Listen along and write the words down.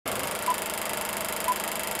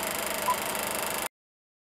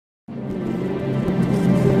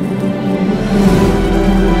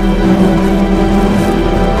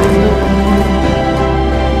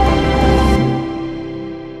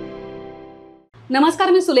नमस्कार,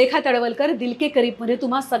 मी सुलेखा तळवलकर दिल के करीब मध्ये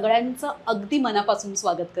तुम्हा सगळ्यांचं अगदी मनापासून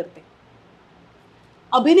स्वागत करते.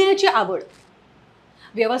 अभिनयाची आवड,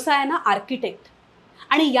 व्यवसायाना आर्किटेक्ट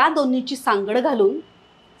आणि या दोन्हीची सांगड घालून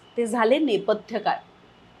ते झाले नेपथ्यकार.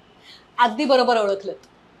 अगदी बरोबर ओळखलं,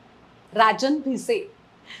 राजन भिसे.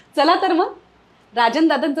 चला तर मग राजन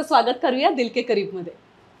दादांचं स्वागत करूया दिल के करीब मध्ये.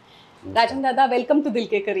 राजन दादा, वेलकम टू दिल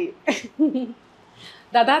के करीब.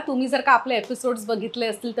 दादा, तुम्ही जर का आपले एपिसोड्स बघितले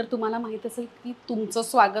असतील तर तुम्हाला माहित असेल की तुमचं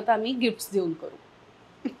स्वागत आम्ही गिफ्ट्स देऊन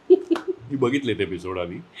करू. मी बघितले ते एपिसोड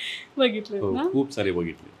आधी. बघितले ना? खूप सारे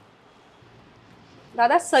बघितले.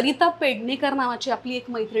 दादा, सरिता पेडनेकर नावाची आपली एक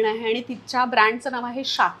मैत्रीण आहे आणि तिच्या ब्रँडचं नाव आहे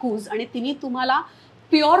शाकूज आणि तिने तुम्हाला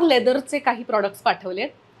प्युअर लेदरचे काही प्रॉडक्ट्स पाठवलेत.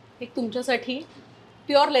 एक तुमच्यासाठी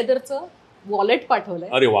प्युअर लेदरचं वॉलेट पाठवलंय.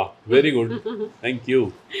 अरे वा, व्हेरी गुड, थँक्यू.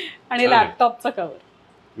 आणि लॅपटॉपचं cover.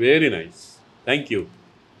 Very nice, thank you.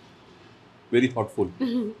 Very thoughtful,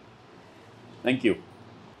 thank you.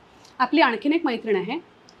 आपली आणखीन एक मैत्रीण आहे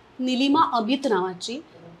निलिमा अमित नावाची.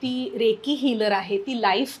 ती रेकी हीलर आहे, ती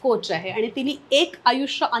लाईफ कोच आहे आणि तिने एक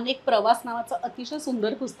आयुष्य अनेक प्रवास नावाचं अतिशय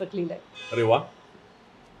सुंदर पुस्तक लिहिलंय. अरे वा,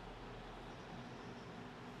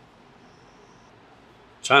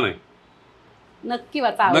 छान आहे. नक्की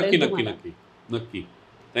वाचा, नक्की नक्की नक्की नक्की.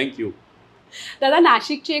 थँक्यू. दादा,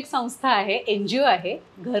 नाशिकची एक संस्था आहे, NGO आहे,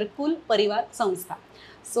 घरकुल परिवार संस्था.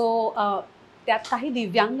 सो त्यात काही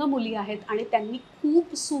दिव्यांग मुली आहेत आणि त्यांनी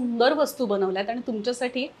खूप सुंदर वस्तू बनवल्यात आणि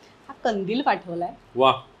तुमच्यासाठी हा कंदील पाठवलाय.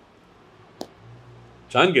 वा,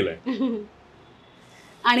 छान केलंय.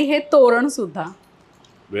 आणि हे तोरण सुद्धा.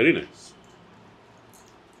 Very nice.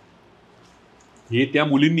 हे त्या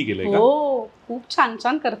मुलींनी केलंय का? हो, खूप छान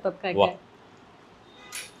छान करतात काय काय.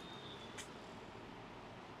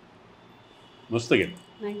 मस्त केलं.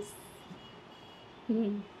 नाईस.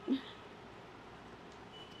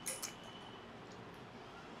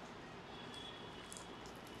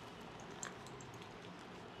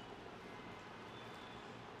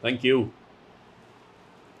 थँक्यू.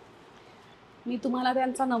 मी तुम्हाला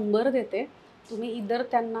त्यांचा नंबर देते. तुम्ही इधर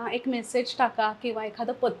त्यांना एक मेसेज टाका किंवा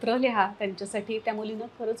एखादं पत्र लिहा त्यांच्यासाठी. त्या मुलींना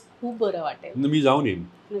खरंच खूप बरं वाटेल. मी जाऊन येईन.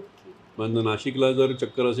 नक्की. पण नाशिकला जर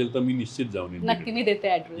चक्कर असेल तर मी निश्चित जाऊन येईन. नक्की, मी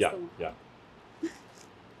देते ऍड्रेस. या.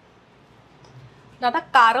 दादा,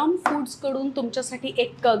 कारम फूड्स कडून तुमच्यासाठी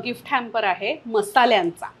एक गिफ्ट हॅम्पर आहे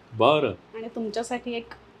मसाल्यांचा. बरं. आणि तुमच्यासाठी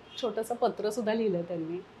एक छोटंसं पत्र सुद्धा लिहिलं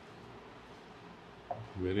त्यांनी.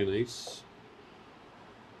 Very nice.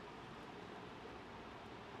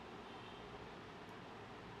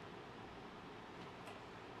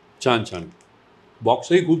 छान छान.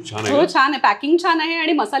 बॉक्सही खूप छान आहे. हो, छान आहे. पॅकिंग छान आहे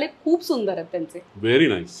आणि मसाले खूप सुंदर आहेत त्यांचे. Very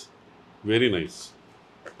nice, very nice.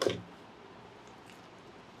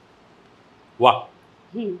 वा.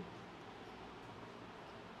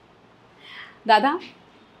 दादा,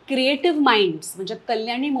 क्रिएटिव्ह माइंड्स म्हणजे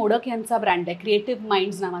कल्याणी मोडक यांचा ब्रँड आहे, क्रिएटिव्ह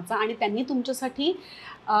माइंड्स नावाचा. आणि त्यांनी तुमच्यासाठी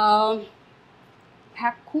ह्या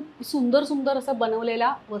खूप सुंदर सुंदर असं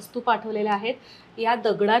बनवलेल्या वस्तू पाठवलेल्या आहेत. या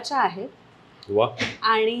दगडाच्या आहेत. वा.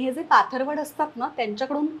 आणि हे जे पाथरवड असतात ना,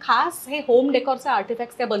 त्यांच्याकडून खास हे होम डेकोरचे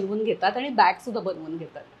आर्टिफॅक्ट्स त्या बनवून घेतात आणि बॅग सुद्धा बनवून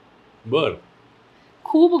घेतात. बर.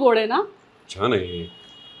 खूप गोड आहे ना? छान आहे.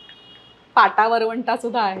 पाटा वरवंटा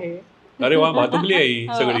सुद्धा आहे. अरे वा, भातुकली आहे ही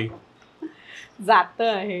सगळी. जात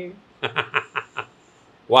आहे.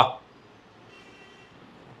 वा,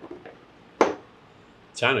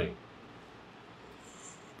 छान आहे.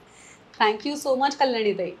 थँक्यू सो मच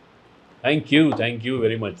कल्याणी ताई. Thank you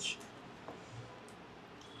very much.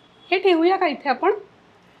 हे ठेवूया का इथे आपण?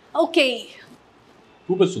 ओके.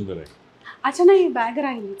 खूपच सुंदर आहे. अच्छा, नाही, बॅग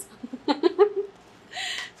राहीलच.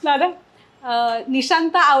 दादा,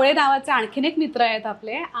 निशांत आवळे नावाचे आणखीन एक मित्र आहेत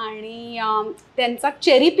आपले आणि त्यांचा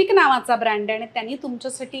चेरी पिक नावाचा ब्रँड आहे आणि त्यांनी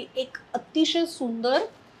तुमच्यासाठी एक अतिशय सुंदर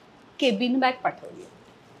केबिन बॅग पाठवली.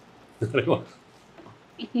 अरे वा,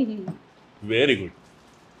 व्हेरी गुड.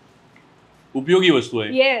 उपयोगी वस्तू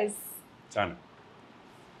आहे. येस. छान.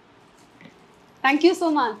 Thank you so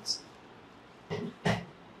much.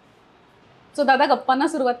 सो दादा, गप्पांना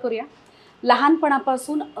सुरुवात करूया.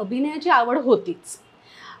 लहानपणापासून अभिनयाची आवड होतीच,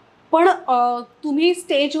 पण तुम्ही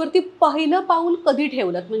स्टेजवरती पहिलं पाऊल कधी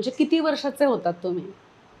ठेवलं? म्हणजे किती वर्षाचे होतात तुम्ही?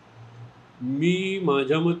 मी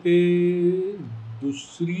माझ्या मते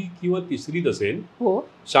दुसरी किंवा तिसरीत असेल. हो.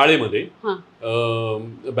 शाळेमध्ये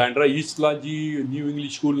बँड्रा ईस्टला जी न्यू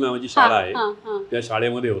इंग्लिश स्कूल नावाची शाळा आहे त्या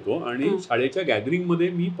शाळेमध्ये होतो आणि शाळेच्या गॅदरिंगमध्ये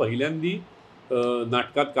मी पहिल्यांदी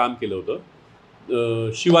नाटकात काम केलं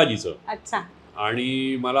होतं शिवाजीचं. अच्छा.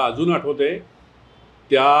 आणि मला अजून आठवतंय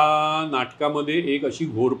त्या नाटकामध्ये एक अशी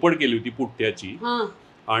घोरपड केली होती पुट्ट्याची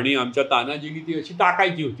आणि आमच्या तानाजीनी ती अशी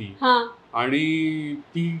टाकायची होती आणि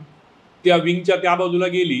ती त्या विंगच्या त्या बाजूला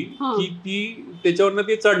गेली की ती त्याच्यावरनं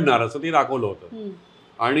ते चढणार असं ते दाखवलं होतं.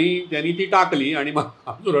 आणि त्यांनी ती टाकली आणि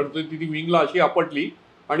ती विंगला अशी आपटली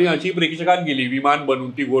आणि अशी प्रेक्षकात गेली विमान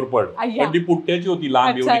बनून ती घोरपड. पण ती पुट्ट्याची होती,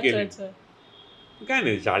 लांब एवढी केली. काय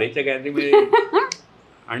नाही, शाळेच्या गॅदरिंगमध्ये.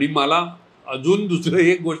 आणि मला अजून दुसरं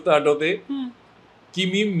एक गोष्ट आठवते की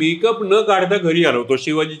मी मेकअप न काढता घरी आलो होतो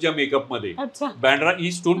शिवाजीच्या मेकअप मध्ये, बँड्रा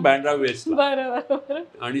ईस्टहून बँड्रा वेस्ट.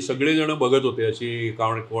 आणि सगळेजण बघत होते अशी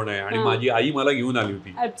कोण आहे. आणि माझी आई मला घेऊन आली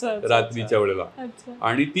होती रात्रीच्या वेळेला.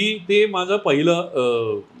 आणि ते माझं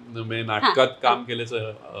पहिलं नाटकात काम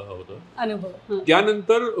केल्याचं होतं.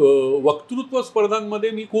 त्यानंतर वक्तृत्व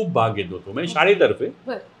स्पर्धांमध्ये मी खूप भाग घेत होतो, म्हणजे शाळेतर्फे.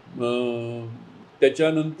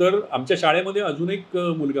 त्याच्यानंतर आमच्या शाळेमध्ये अजून एक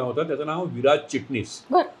मुलगा होता, त्याचं नाव विराज चिटणीस.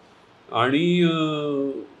 आणि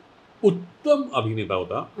उत्तम अभिनेता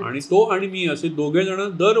होता. आणि तो आणि मी असे दोघे जण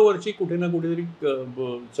दरवर्षी कुठे ना कुठेतरी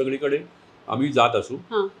सगळीकडे आम्ही जात असू.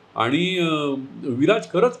 आणि विराज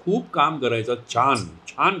खरंच खूप काम करायचा, छान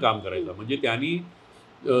छान काम करायचा. म्हणजे त्यांनी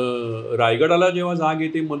रायगडाला जेव्हा जाग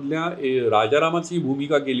येते मधल्या राजारामाची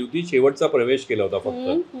भूमिका केली होती, शेवटचा प्रवेश केला होता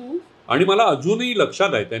फक्त. आणि मला अजूनही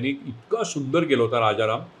लक्षात आहे त्यांनी इतका सुंदर केला होता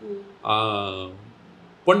राजाराम.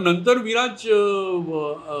 पण नंतर विराज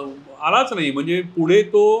आलाच नाही. म्हणजे पुढे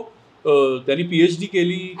तो त्यांनी PhD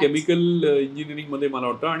केली केमिकल इंजिनिअरिंगमध्ये मला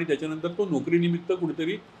वाटतं. आणि त्याच्यानंतर तो नोकरीनिमित्त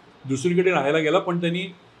कुठेतरी दुसरीकडे राहायला गेला. पण त्यांनी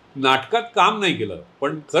नाटकात काम नाही केलं.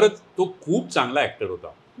 पण खरंच तो खूप चांगला ॲक्टर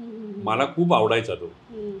होता, मला खूप आवडायचा तो.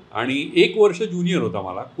 आणि 1 वर्ष ज्युनियर होता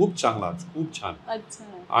मला, खूप चांगला, खूप छान.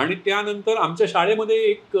 आणि त्यानंतर आमच्या शाळेमध्ये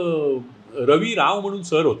एक रवी राव म्हणून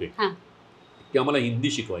सर होते, ते आम्हाला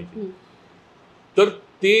हिंदी शिकवायचे. तर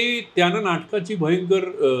त्यांना नाटकाची भयंकर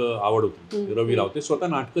आवड होती. रवी राव ते स्वतः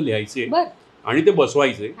नाटकं लिहायचे आणि ते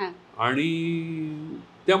बसवायचे. आणि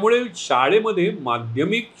त्यामुळे शाळेमध्ये,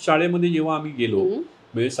 माध्यमिक शाळेमध्ये जेव्हा आम्ही गेलो,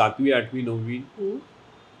 म्हणजे 7वी 8वी 9वी,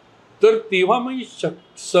 तर तेव्हा मी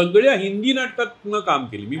सगळ्या हिंदी नाटकातनं काम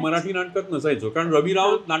केली. मी मराठी नाटकात नसायचो, कारण रवी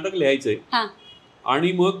राव नाटक लिहायचे.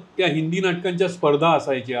 आणि मग त्या हिंदी नाटकांच्या स्पर्धा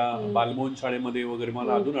असायच्या बालमोहन शाळेमध्ये वगैरे.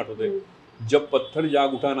 मला अजून आठवतंय, जब पत्थर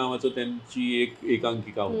जाग उठा नावाचं त्यांची एक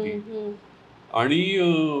एकांकिका होती. आणि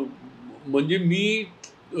म्हणजे मी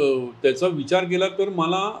त्याचा विचार केला तर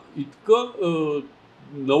मला इतकं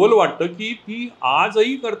नवल वाटतं की ती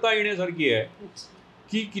आजही करता येण्यासारखी आहे.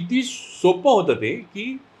 की किती सोपं होतं ते,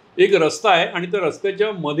 की एक रस्ता आहे आणि त्या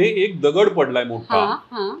रस्त्याच्या मध्ये एक दगड पडलाय मोठा,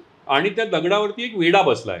 आणि त्या दगडावरती एक वेडा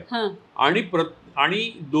बसलाय. आणि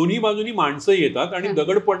दोन्ही बाजूनी माणसं येतात आणि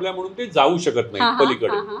दगड पडल्या म्हणून ते जाऊ शकत नाही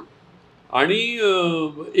पलीकडे. आणि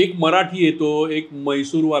एक मराठी येतो, एक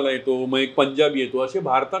मैसूरवाला येतो, मग एक पंजाबी येतो. असे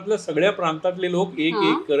भारतातल्या सगळ्या प्रांतातले लोक एक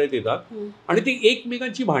एक करत येतात आणि ते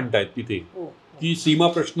एकमेकांची भांडतायत तिथे. की सीमा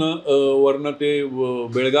प्रश्न वरनं ते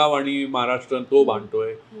बेळगाव आणि महाराष्ट्र तो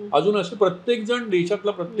भांडतोय. अजून असे प्रत्येक जण,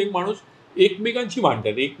 देशातला प्रत्येक माणूस एकमेकांची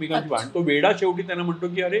भांडतात, एकमेकांची तो वेडा शेवटी त्यांना म्हणतो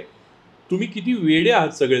की अरे तुम्ही किती वेडे आहात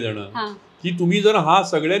सगळेजण, की तुम्ही जर हा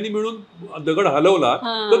सगळ्यांनी मिळून दगड हलवला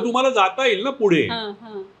तर तुम्हाला जाता येईल ना पुढे.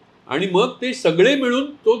 आणि मग ते सगळे मिळून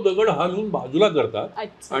तो दगड हलवून बाजूला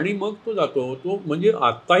करतात आणि मग तो जातो. तो म्हणजे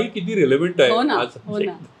आताही किती रिलेव्हंट आहे आज,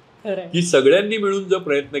 की सगळ्यांनी मिळून जर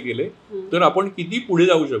प्रयत्न केले तर आपण किती पुढे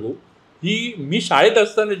जाऊ शकू. ही मी शाळेत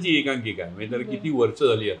असतानाची एकांकिका आहे, म्हणजे किती वर्ष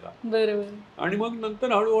झाली आता. आणि मग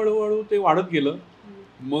नंतर हळूहळू ते वाढत गेलं.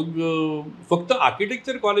 मग फक्त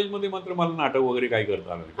आर्किटेक्चर कॉलेजमध्ये मात्र मला नाटक वगैरे काही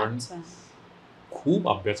करता आलं नाही, कारण खूप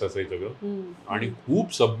अभ्यास असायचं ग आणि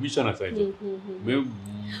खूप सबमिशन असायचं.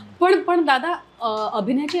 पण दादा,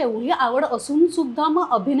 अभिनयाची एवढी आवड असून सुद्धा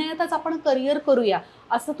मग अभिनयातच आपण करिअर करूया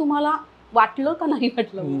असं तुम्हाला वाटलं का नाही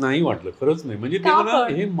वाटलं? नाही वाटलं, खरंच नाही. म्हणजे ते मला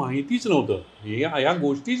हे माहितीच नव्हतं, ह्या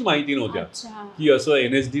गोष्टीच माहिती नव्हत्या की असं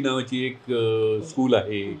NSD नावाची एक स्कूल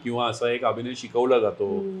आहे किंवा असा एक अभिनय शिकवला जातो,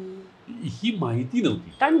 ही माहिती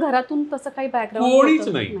नव्हती. कारण घरातून तसं काही बॅकग्राऊंड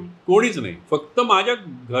कोणीच नाही. फक्त माझ्या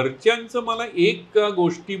घरच्यांचं मला एक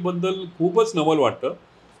गोष्टीबद्दल खूपच नवल वाटतं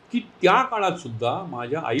की त्या काळात सुद्धा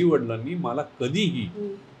माझ्या आई वडिलांनी मला कधीही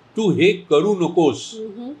तू हे करू नकोस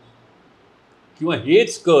किंवा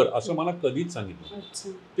हेच कर असं मला कधीच सांगितलं.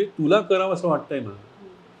 ते तुला करावं असं वाटतंय ना,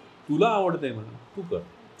 तुला आवडतंय ना, तू कर.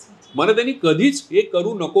 मला त्यांनी कधीच हे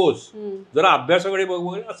करू नकोस, जरा अभ्यासाकडे बघ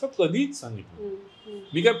वगैरे असं कधीच सांगितलं.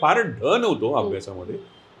 मी काय फार ढ नव्हतो अभ्यासामध्ये,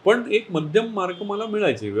 पण एक मध्यम मार्क मला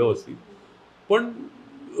मिळायचे व्यवस्थित. पण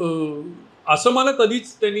असं मला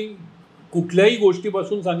कधीच त्यांनी कुठल्याही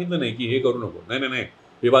गोष्टीपासून सांगितलं नाही की हे करू नको, नाही नाही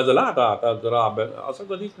हे बाजूला आता जरा अभ्यास, असं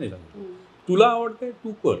कधीच नाही सांगितलं. तुला आवडतंय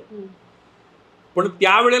तू कर. पण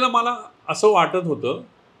त्यावेळेला मला असं वाटत होतं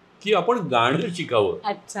की आपण गाणं शिकावं.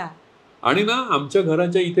 आणि ना आमच्या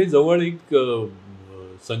घराच्या इथे जवळ एक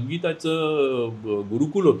संगीताचं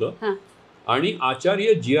गुरुकुल होतं, आणि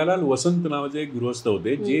आचार्य जियालाल वसंत नावाचे एक गृहस्थ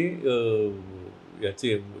होते जे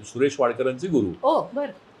याचे सुरेश वाडकरांचे गुरु,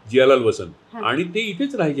 जियालाल वसंत. आणि ते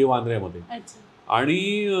इथेच राहायचे वांद्र्यामध्ये. आणि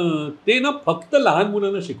ते ना फक्त लहान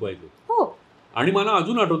मुलांना शिकवायचे. आणि मला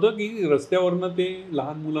अजून आठवतं की रस्त्यावरनं ते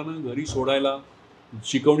लहान मुलांना घरी सोडायला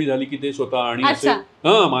शिकवणी झाली की ते स्वतः आणि असे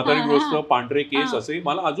म्हातारी गृहस्थ, पांढरे केस असे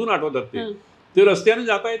मला अजून आठवतात. ते रस्त्याने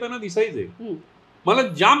जाता येताना दिसायचे. मला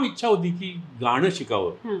जाम इच्छा होती की गाणं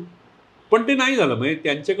शिकावं, पण ते नाही झालं. म्हणजे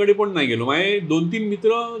त्यांच्याकडे पण नाही गेलो. माझे 2-3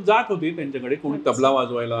 मित्र जात होते त्यांच्याकडे, कोणी तबला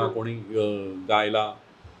वाजवायला, कोणी गायला.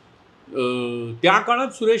 त्या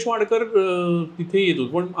काळात सुरेश वाडकर तिथे येत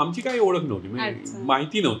होते, पण आमची काही ओळख नव्हती, म्हणजे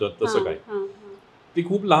माहिती नव्हतं तसं काय. ते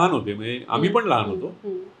खूप लहान होते, म्हणजे आम्ही पण लहान होतो.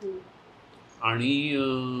 आणि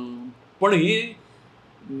पण हे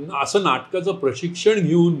असं नाटकाचं प्रशिक्षण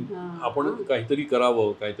घेऊन आपण काहीतरी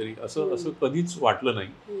करावं, काहीतरी असं असं कधीच वाटलं नाही.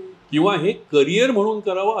 किंवा हे करिअर म्हणून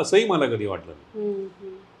करावं असंही मला कधी वाटलं नाही.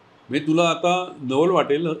 म्हणजे तुला आता नवल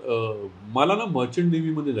वाटेल, मला ना मर्चंट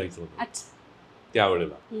नेव्हीमध्ये जायचं होतं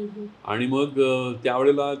त्यावेळेला. आणि मग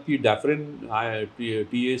त्यावेळेला ती डॅफ्रेन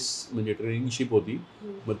TS म्हणजे ट्रेनिंगशिप होती.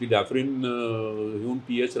 मग ती डॅफ्रेन घेऊन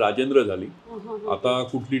TS राजेंद्र झाली. आता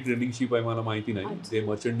कुठली ट्रेनिंगशिप आहे मला माहिती नाही. ते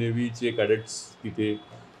मर्चंट नेव्हीचे कॅडेट्स तिथे,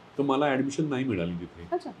 तर मला ॲडमिशन नाही मिळाली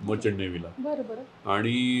तिथे मर्चंट नेव्हीला.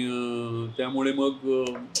 आणि त्यामुळे मग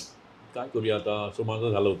काय करूया आता असं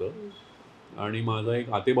माझं झालं होतं. आणि माझा एक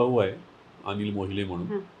आतेभाऊ आहे अनिल मोहिले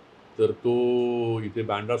म्हणून, तर तो इथे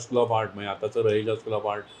बँड्रा स्कूल ऑफ आर्ट, म्हणजे आताचं रहेजा स्कूल ऑफ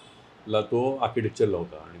आर्टला तो आर्किटेक्चरला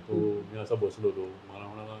होता. आणि तो मी असा बसलो होतो, मला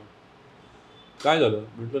म्हणाला काय झालं?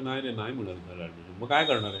 म्हटलं नाही मिळालं मला ॲडमिशन. मग काय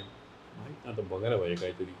करणार आहे? माहीत नाही, आता बघायला पाहिजे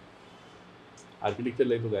काहीतरी.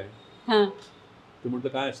 आर्किटेक्चरला येतो काय? तर म्हटलं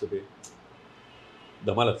काय असतं ते?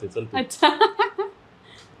 धमाल असते, चल.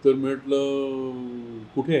 तर म्हटलं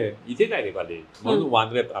कुठे आहे? इथे काय रे कॉलेज? म्हणून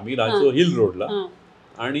वांद्र्यात आम्ही राहायचो हिल रोडला,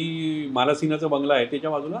 आणि मालासिनाचा बंगला आहे त्याच्या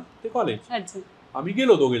बाजूला ते कॉलेज. आम्ही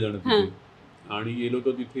गेलो 2 जण तिथे. आणि गेलो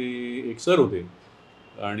तर तिथे एक सर होते,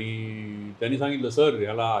 आणि त्यांनी सांगितलं सर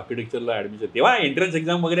ह्याला आर्किटेक्चरला ॲडमिशन. तेव्हा एंट्रन्स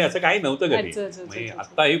एक्झाम वगैरे असं काही नव्हतं कधी.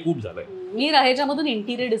 आता हे खूप झालंय. मी रहेजामधून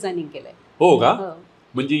इंटिरियर डिझायनिंग केलंय. हो का?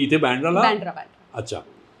 म्हणजे इथे बँड्राला? अच्छा.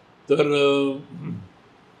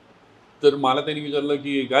 तर मला त्यांनी विचारलं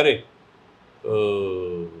की काय रे,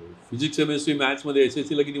 फिजिक्स केमिस्ट्री मॅथ्समध्ये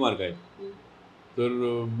SSCला किती मार्क आहेत? तर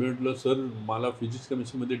म्हटलं सर मला फिजिक्स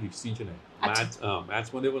केमिस्ट्रीमध्ये डिस्टिंक्शन आहे.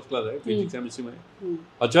 मॅथ्समध्ये फर्स्ट क्लास आहे, फिजिक्स केमिस्ट्रीमध्ये.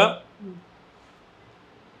 अच्छा,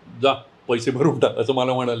 जा पैसे भरून टाक असं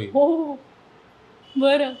मला म्हणाले.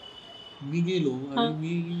 बरं. मी गेलो आणि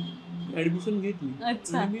मी ॲडमिशन घेतली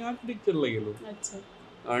आणि मी आर्किटेक्चरला गेलो.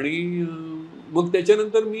 आणि मग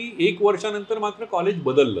त्याच्यानंतर मी 1 वर्षानंतर मात्र कॉलेज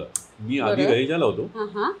बदललं. मी आधी रहेजाला होतो,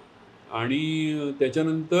 आणि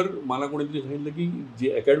त्याच्यानंतर मला कोणीतरी सांगितलं की जे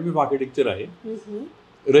अकॅडमी ऑफ आर्किटेक्चर आहे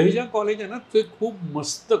रहेजा कॉलेज आहे ना, ते खूप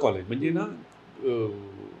मस्त कॉलेज. म्हणजे ना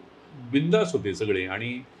बिंदास होते सगळे,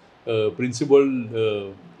 आणि प्रिन्सिपल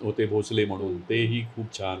होते भोसले म्हणून, तेही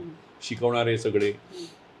खूप छान शिकवणारे सगळे.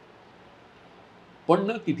 पण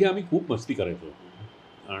ना तिथे आम्ही खूप मस्ती करायचो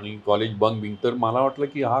आणि कॉलेज बंक बिंक. तर मला वाटलं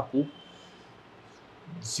की हा खूप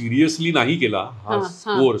सिरियसली नाही केला हा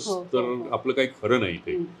कोर्स तर आपलं काही खरं नाही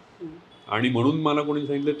ते. आणि म्हणून मला कोणी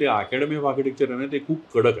सांगितलं ते अकॅडमी ऑफ आर्किटेक्चर आहे ना, ते खूप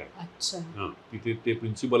कडक आहे. हां, तिथे ते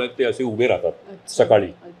प्रिन्सिपल आहेत, ते असे उभे राहतात सकाळी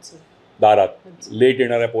दारात, लेट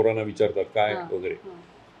येणाऱ्या पोरांना विचारतात काय वगैरे.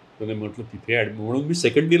 तर म्हटलं तिथे म्हणून मी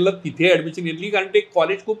सेकंड इयरला तिथे ॲडमिशन घेतली, कारण ते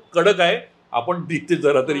कॉलेज खूप कडक आहे, आपण तिथे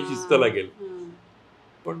जरा तरी शिस्त लागेल.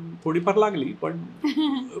 पण थोडीफार लागली,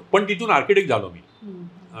 पण तिथून आर्किटेक्ट झालो मी.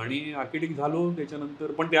 आणि आर्किटेक्ट झालो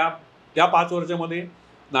त्याच्यानंतर. पण त्या 5 वर्षामध्ये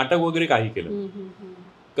नाटक वगैरे काही केलं,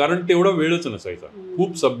 कारण तेवढा वेळच नसायचा.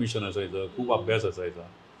 खूप सबमिशन असायचं, खूप अभ्यास असायचा.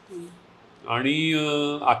 आणि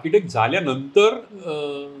आर्किटेक्ट झाल्यानंतर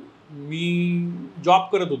मी जॉब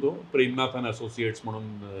करत होतो. प्रेमनाथ अँड असोसिएट्स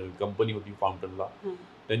म्हणून कंपनी होती फाउंटनला,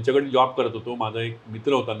 त्यांच्याकडे जॉब करत होतो. माझा एक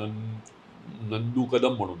मित्र होता नंदू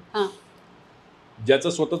कदम म्हणून, ज्याचा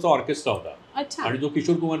स्वतःचा ऑर्केस्ट्रा होता आणि जो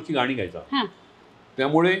किशोर कुमारची गाणी गायचा.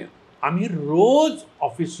 त्यामुळे आम्ही रोज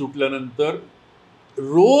ऑफिस सुटल्यानंतर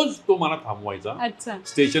रोज तो मला थांबवायचा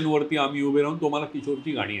स्टेशनवरती. आम्ही उभे राहून तो मला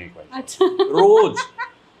किशोरची गाणी ऐकवायचा रोज.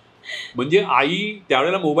 म्हणजे आई,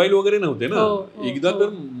 त्यावेळेला मोबाईल वगैरे नव्हते ना. एकदा तर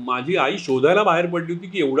माझी आई शोधायला बाहेर पडली होती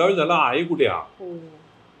की एवढा वेळ झाला आहे कुठे हा.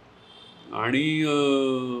 आणि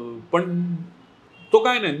पण तो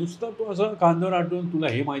काय नाही, नुसता तो असा कांद्यावर आठवून तुला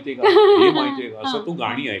हे माहितीये का, हे माहितीये का, असं तो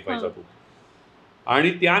गाणी ऐकायचा तो.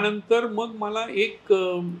 आणि त्यानंतर मग मला एक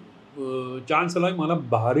चान्स आला, मला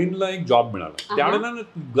बहारीनला एक जॉब मिळाला. त्यावेळेला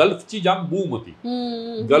गल्फची जाम बूम होती,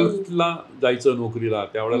 गल्फला जायचं नोकरीला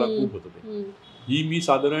त्यावेळेला खूप होतं ते. ही मी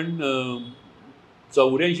साधारण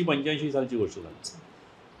 84-85 सालची गोष्ट झाली.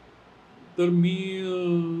 तर मी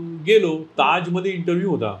गेलो. ताजमध्ये इंटरव्ह्यू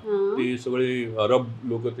होता. ते सगळे अरब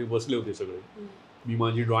लोक ते बसले होते सगळे. मी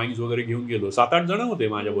माझी ड्रॉइंग्स वगैरे घेऊन गेलो. 7-8 जण होते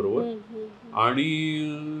माझ्याबरोबर. आणि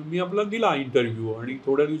मी आपला दिला इंटरव्ह्यू. आणि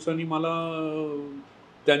थोड्या दिवसांनी मला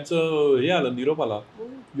त्यांचं हे आलं, निरोप आला,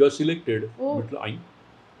 यू आर सिलेक्टेड. म्हटलं आई.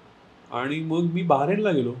 आणि मग मी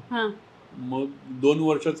बहारेनला गेलो. मग 2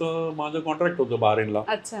 वर्षाचं माझं कॉन्ट्रॅक्ट होतं बहारेनला.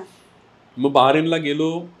 मग बहारेनला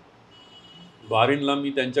गेलो. बहारेनला मी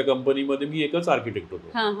त्यांच्या कंपनीमध्ये मी एकच आर्किटेक्ट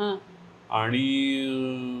होतो. आणि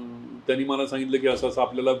त्यांनी मला सांगितलं की असं असं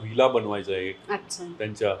आपल्याला व्हिला बनवायचं आहे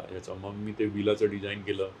त्यांच्या ह्याचं. मग मी ते व्हिलाचं डिझाईन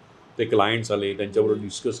केलं. ते क्लायंट्स आले, त्यांच्याबरोबर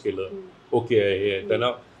डिस्कस केलं. ओके आहे, हे आहे.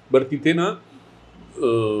 त्यांना बरं तिथे ना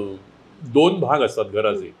 2 भाग असतात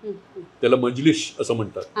घराचे. त्याला मजलिस असं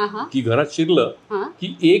म्हणतात. की घरात शिरलं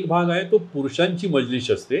की एक भाग आहे तो पुरुषांची मजलिस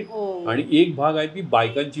असते आणि एक भाग आहे ती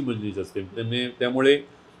बायकांची मजलिस असते. त्यामुळे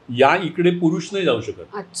या इकडे पुरुष नाही जाऊ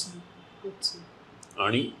शकत.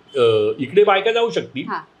 आणि इकडे बायका जाऊ शकतील,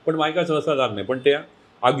 पण बायका सहसा जात नाही. पण त्या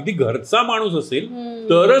अगदी घरचा माणूस असेल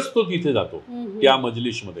तरच तो तिथे जातो त्या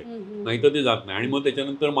मजलिसमध्ये, नाही तर ते जात नाही. आणि मग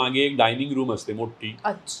त्याच्यानंतर मागे एक डायनिंग रूम असते मोठी,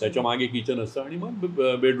 त्याच्या मागे किचन असतं आणि मग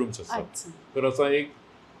बेडरूम्स असतात. तर असा एक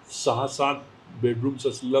 6-7 बेडरूम्स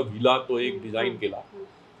असलेला व्हिला तो एक डिझाईन केला.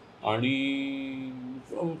 आणि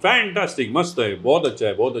फॅन्टास्टिक, मस्त आहे, बहुत अच्छा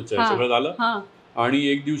आहे, बहुत अच्छा आहे, सगळं झालं. आणि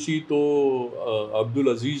एक दिवशी तो अब्दुल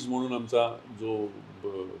अजीज म्हणून आमचा जो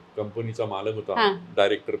कंपनीचा मालक होता,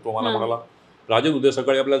 डायरेक्टर, तो मला म्हणाला, राजन उद्या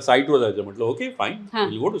सकाळी आपल्याला साईटवर जायचं. म्हटलं okay fine,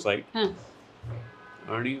 will go to site.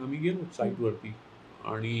 आणि आम्ही गेलो साईटवरती.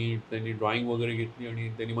 आणि त्यांनी ड्रॉइंग वगैरे घेतली आणि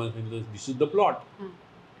त्यांनी मला सांगितलं दिस is the plot,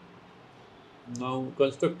 now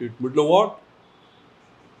construct it. म्हटलं व्हॉट?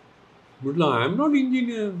 म्हटलं I am not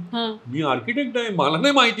engineer, me architect आहे, मला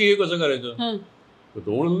नाही माहिती हे कसं करायचं. तर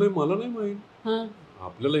तो म्हणलं मला नाही माहित,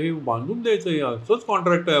 आपल्याला हे बांधून द्यायचं आहे, असंच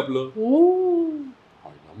कॉन्ट्रॅक्ट आहे आपलं.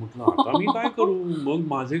 म्हटलं आता मी काय करू? मग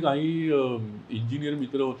माझे काही इंजिनियर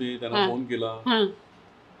मित्र होते, त्यांना फोन केला.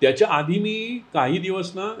 त्याच्या आधी मी काही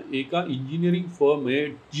दिवस ना एका इंजिनिअरिंग फर्म आहे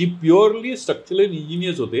जी प्युअरली स्ट्रक्चरल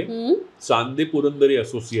इंजिनियर्स होते, चांदे पुरंदरे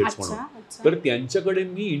असोसिएट्स म्हणून, तर त्यांच्याकडे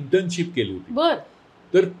मी इंटर्नशिप केली होती.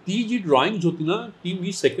 तर ती जी ड्रॉइंग्स होती ना ती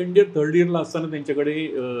मी 2nd इयर 3rd इयरला असताना त्यांच्याकडे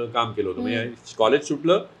काम केलं होतं. म्हणजे कॉलेज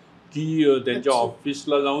सुटलं की त्यांच्या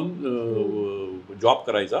ऑफिसला जाऊन जॉब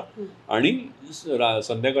करायचा आणि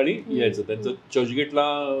संध्याकाळी यायचं. त्यांचं चर्चगेटला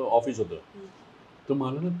ऑफिस होतं. तर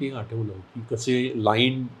मला ना ते आठवलं की कसे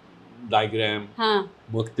लाईन डायग्रॅम,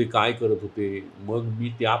 मग ते काय करत होते. मग मी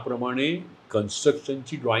त्याप्रमाणे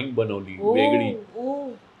कन्स्ट्रक्शनची ड्रॉइंग बनवली वेगळी.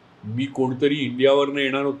 मी कोणतरी इंडियावरनं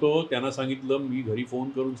येणार होतो, त्यांना सांगितलं, मी घरी फोन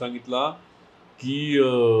करून सांगितला की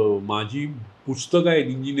माझी पुस्तकं आहेत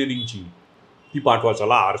इंजिनिअरिंगची, ती पाठवा.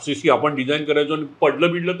 चला RCC आपण डिझाईन करायचो आणि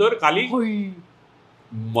पडलं बिडलं तर खाली,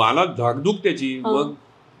 मला धाकधूक त्याची. मग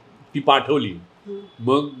ती पाठवली.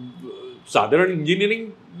 मग साधारण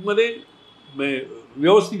इंजिनिअरिंगमध्ये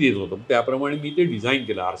व्यवस्थित येत होतं, त्याप्रमाणे मी ते डिझाईन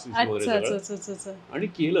केलं RCC वगैरे सगळं आणि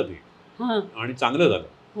केलं ते, आणि चांगलं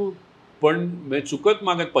झालं. पण चुकत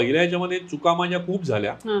मागत पहिल्या ह्याच्यामध्ये चुका माझ्या खूप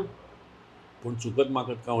झाल्या, पण चुकत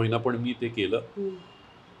मागत का होईना पण मी ते केलं.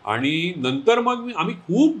 आणि नंतर मग आम्ही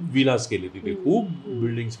खूप विलास केले तिथे, खूप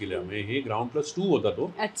बिल्डिंग्स केल्या. म्हणजे हे ground+2 होता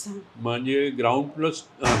तो, म्हणजे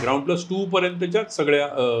ground+2 पर्यंतच्याच सगळ्या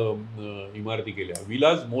इमारती केल्या,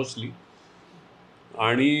 विलास मोस्टली.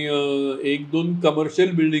 आणि 1-2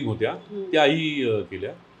 कमर्शियल बिल्डिंग होत्या, त्याही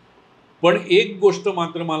केल्या. पण एक गोष्ट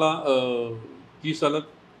मात्र मला की सलग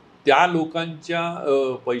त्या लोकांच्या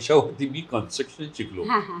पैशावरती मी कन्स्ट्रक्शन शिकलो.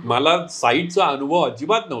 मला साईटचा अनुभव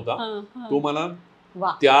अजिबात नव्हता, तो मला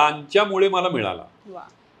त्यांच्यामुळे मला मिळाला.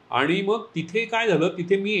 आणि मग तिथे काय झालं,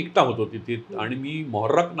 तिथे मी एकटा होतो तिथे. आणि मी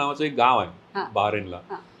मोहर्रक नावाचं एक गाव आहे बहारेनला,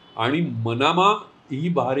 आणि मनामा ही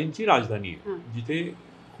बहारेनची राजधानी आहे, जिथे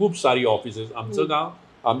खूप सारी ऑफिसेस. आमचं गाव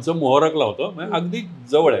आमचं मोहर्रकला होतं, म्हणजे अगदी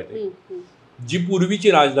जवळ आहे ते, जी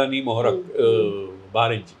पूर्वीची राजधानी मोहर्रक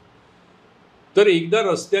बहारेनची. तर एकदा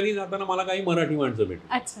रस्त्याने जाताना मला काही मराठी माणसं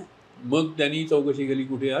भेटली. मग त्यांनी चौकशी केली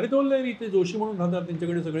कुठे. अरे तो इथे जोशी म्हणून राहतात,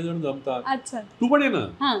 त्यांच्याकडे सगळेजण जमतात, तू पण आहे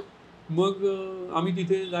ना. मग आम्ही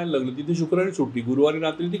तिथे जायला लागलो. तिथे शुक्रवारी सुट्टी, गुरुवारी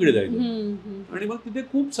रात्री तिकडे जायचं. आणि मग तिथे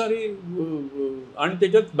खूप सारे, आणि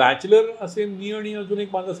त्याच्यात बॅचलर असे मी आणि अजून एक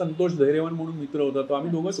माझा संतोष धैर्यवान म्हणून मित्र होता, तो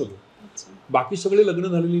आम्ही दोघंच होतो. बाकी सगळे लग्न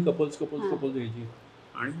झालेली कपल्स यायची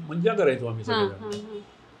आणि मज्जा करायचो आम्ही सगळे.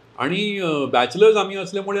 आणि बॅचलर्स आम्ही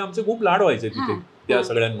असल्यामुळे आमचे खूप लाड व्हायचे तिथे त्या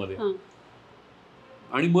सगळ्यांमध्ये.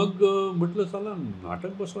 आणि मग म्हटलं चला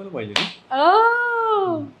नाटक बसवायला पाहिजे,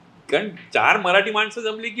 कारण 4 मराठी माणसं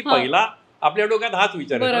जमली की पहिला आपल्या डोक्यात हाच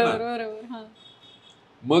विचार येतो ना.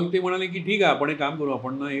 मग ते म्हणाले की ठीक आहे, आपण एक काम करू,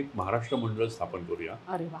 आपण ना एक महाराष्ट्र मंडळ स्थापन करूया.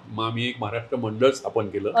 अरे वा. मग आम्ही एक महाराष्ट्र मंडळ स्थापन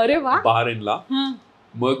केलं अरे वा. बहारेनला.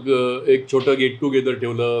 मग एक छोटं गेट टुगेदर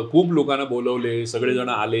ठेवलं, खूप लोकांना बोलवले, सगळेजण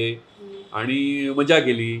आले आणि मजा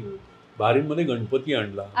केली. बहारीनमध्ये गणपती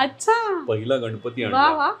आणला. अच्छा. पहिला गणपती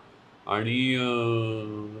आणला.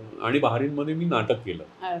 आणि बहारीनमध्ये मी नाटक केलं,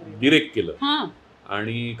 डिरेक्ट केलं.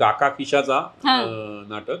 आणि काका किशाचा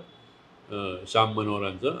नाटक श्याम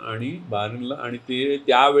मनोहरांचं. आणि बहारीनला, आणि ते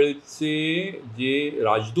त्यावेळेचे जे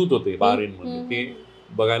राजदूत होते बहारीनमध्ये ते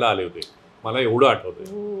बघायला आले होते, मला एवढं आठवतंय.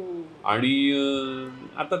 आणि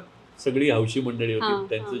आता सगळी हौशी मंडळी होती,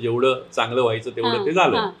 त्यांचं जेवढं चांगलं व्हायचं तेवढं ते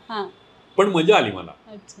झालं, पण मजा आली मला.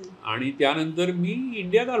 आणि त्यानंतर मी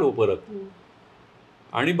इंडियात आलो परत.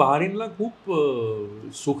 आणि बहारीनला खूप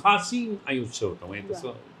सुखासीन आयुष्य होतं, म्हणजे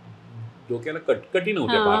तसं डोक्याला कटकटी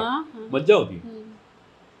नव्हत्या, फार मज्जा होती.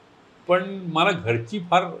 पण मला घरची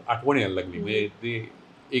फार आठवण यायला लागली, म्हणजे ते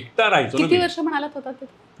एकटा राहायचो ना. किती वर्ष म्हणालात होता ते?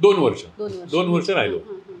 2 वर्ष. 2 वर्ष राहिलो.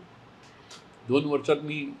 2 वर्षात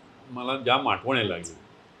मला जाम आठवण यायला लागली.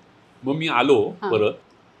 मग मी आलो परत.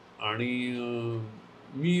 आणि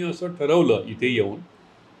मी असं ठरवलं इथे येऊन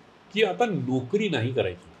की आता नोकरी नाही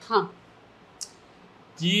करायची.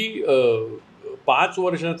 की 5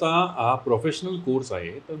 वर्षाचा हा प्रोफेशनल कोर्स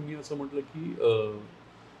आहे, तर मी असं म्हटलं की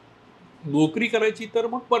नोकरी करायची तर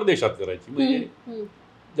मग परदेशात करायची, म्हणजे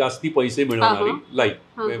जास्ती पैसे मिळवणारी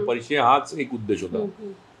लाईफ. पैसे हाच एक उद्देश होता.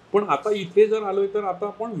 पण आता इथे जर आलोय तर आता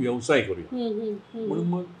आपण व्यवसाय करूया. म्हणून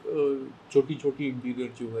मग छोटी छोटी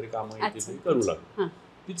इंटिरियरची वगैरे कामं इथे करू लागली.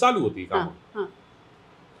 ती चालू होती कामं.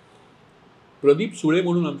 प्रदीप सुळे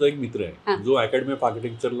म्हणून आमचा एक मित्र आहे, जो अकॅडमी ऑफ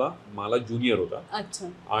आर्किटेक्चरला मला ज्युनियर होता.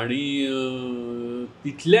 आणि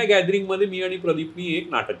तिथल्या गॅदरिंगमध्ये मी आणि प्रदीपनी एक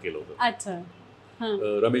नाटक केलं होतं.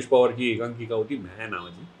 रमेश पवारची एकांकिका होती, मॅ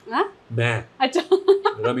नावाची. मॅ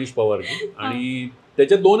रमेश पवारची. आणि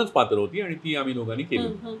त्याच्यात 2च पात्र होती आणि ती आम्ही दोघांनी केली.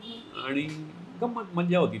 आणि गंमत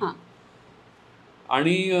मज्जा होती.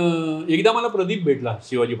 आणि एकदा मला प्रदीप भेटला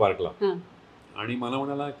शिवाजी पार्कला. आणि मला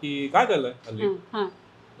म्हणाला की काय चाललंय हल्ली.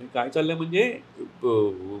 काय चाललंय म्हणजे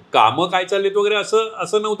कामं काय चाललेत वगैरे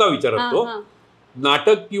असं नव्हता विचारत तो.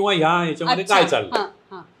 नाटक किंवा ह्याच्यामध्ये काय चाललंय.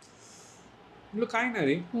 म्हटलं काय नाही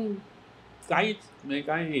रे, काहीच नाही,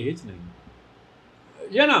 काय हेच नाही.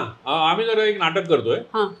 ये ना, आम्ही जरा एक नाटक करतोय,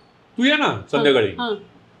 तू ये ना संध्याकाळी.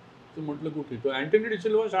 म्हटलं कुठे? तो अँटनी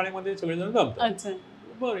डिसिल्वा शाळेमध्ये सगळेजण जमतात.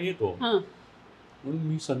 बरं येतो. म्हणून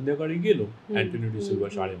मी संध्याकाळी गेलो अँटनी डिसिल्वा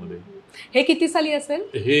शाळेमध्ये. हे किती साली असेल?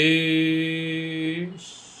 हे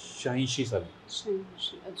 86 साली.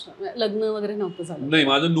 लग्न वगैरे नव्हतं झालं? नाही,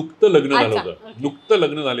 माझं नुकतं लग्न झालं होतं. नुकतं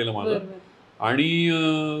लग्न झालेलं माझं. आणि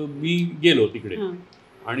मी गेलो तिकडे.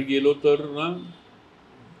 आणि गेलो तर ना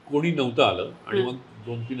कोणी नव्हतं आलं. आणि मग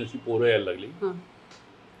 2-3 अशी पोरं यायला लागली.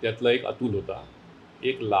 त्यातला एक अतुल होता,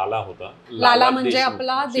 एक लाला होता. लाला म्हणजे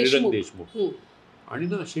आपला देशमुख. आणि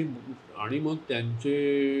ना असे, आणि मग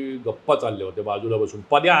त्यांचे गप्पा चालले होते बाजूला बसून.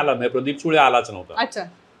 पद्या आला नाही, प्रदीप सुळे आलाच नव्हता.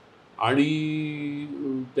 आणि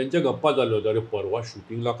त्यांच्या गप्पा चालल्या होत्या. अरे परवा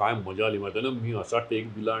शूटिंगला काय मजा आली माहिती ना, मी असा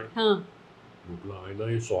टेक दिला. आणि म्हटलं आयला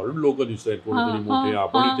हे सॉलिड लोक दिसत आहेत, कोणीतरी मोठे.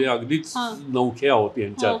 आपण इथे अगदीच नवखे आहोत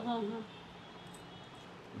यांच्यात.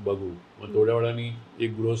 बघू. मग थोड्या वेळाने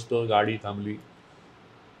एक गृहस्थ गाडी थांबली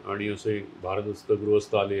आणि असे भारतस्थ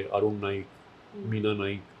गृहस्थ आले. अरुण नाईक, मीना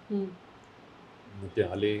नाईक. मग ते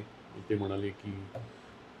आले. ते म्हणाले की,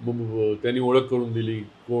 मग त्यांनी ओळख करून दिली,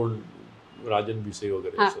 कोण राजन भिसे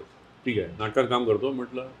वगैरे. असं ठीक आहे, नाटकात काम करतो.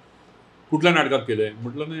 म्हटलं कुठल्या नाटकात केलंय?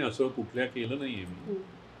 म्हटलं नाही असं कुठल्या केलं नाहीये मी,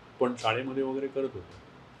 पण शाळेमध्ये वगैरे करत होतो.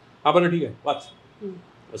 हा बरं ठीक आहे, वाच.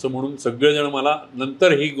 असं म्हणून सगळेजण मला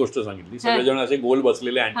नंतर ही गोष्ट सांगितली. सगळेजण असे गोल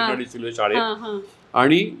बसलेले अँटनी डिसिल्वा शाळेत.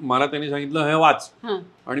 आणि मला त्यांनी सांगितलं हे वाच.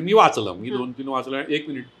 आणि मी वाचलं. मी 2-3 वाचलं. 1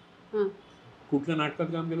 मिनिट, कुठल्या नाटकात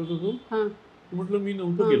काम केलं होतं तू? म्हटलं मी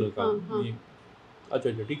नव्हतं केलं काम. मी अच्छा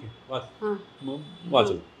ठीक आहे, वाच. मग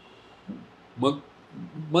वाचलं.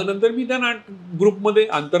 मग नंतर मी त्या ग्रुपमध्ये,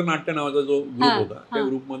 आंतरनाट्य नावाचा जो ग्रुप होता त्या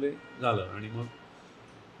ग्रुपमध्ये झालं. आणि मग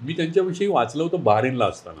मी त्यांच्याविषयी वाचलं होतं बहारीनला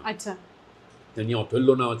असताना. त्यांनी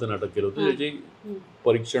ऑथेल्लो नावाचं नाटक केलं होतं, त्याची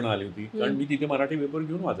परीक्षण आली होती. कारण मी तिथे मराठी पेपर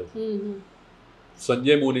घेऊन वाचायचो.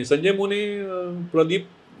 संजय मोने प्रदीप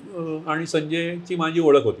आणि संजयची माझी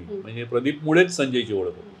ओळख होती. म्हणजे प्रदीपमुळेच संजयची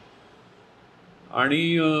ओळख होती.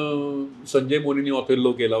 आणि संजय मोनेनी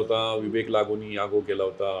ऑथेल्लो केला होता, विवेक लागोनी यागो केला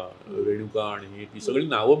होता, रेणुका आणि ती सगळी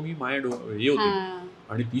नावं मी हे होती.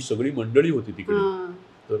 आणि ती सगळी मंडळी होती तिकडे.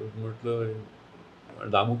 तर म्हटलं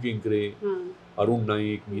दामू किंकरे, अरुण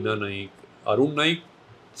नाईक, मीना नाईक. अरुण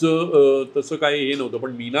नाईकचं तसं काही हे नव्हतं,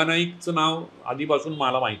 पण मीना नाईकचं नाव आधीपासून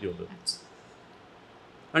मला माहिती होतं.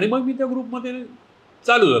 आणि मग मी त्या ग्रुपमध्ये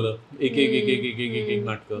चालू झालं एक एक एक एक एक एक एक एक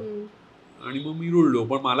नाटकं. आणि मग मी रुळलो.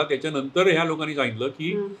 पण मला त्याच्यानंतर ह्या लोकांनी सांगितलं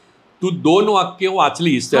की तू 2 वाक्य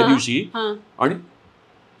वाचलीस त्या दिवशी आणि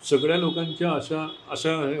सगळ्या लोकांच्या अशा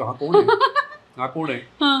अशा हा कोण आहे हा कोण आहे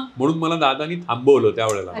म्हणून मला दादानी थांबवलं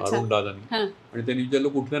त्यावेळेला, अरुण दादानी. आणि त्यांनी विचारलं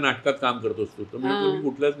कुठल्या नाटकात काम करतोस तू? तर मी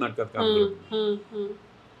कुठल्याच नाटकात काम करतो.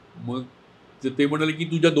 मग ते म्हणाले की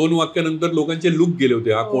तुझ्या 2 वाक्यानंतर लोकांचे लुक गेले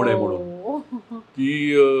होते हा कोण आहे म्हणून,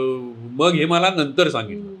 की मग हे मला नंतर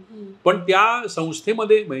सांगितलं. पण त्या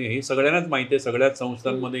संस्थेमध्ये हे सगळ्यांनाच माहिती आहे, सगळ्याच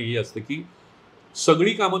संस्थांमध्ये हे असतं की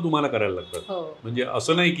सगळी कामं तुम्हाला करायला लागतात. म्हणजे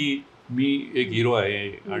असं नाही की मी एक हिरो आहे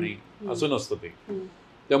आणि असं नसतं ते.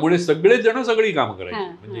 त्यामुळे सगळेच जण सगळी कामं करायची.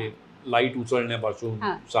 म्हणजे लाईट उचलण्यापासून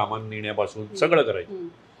सामान नेण्यापासून सगळं करायचं.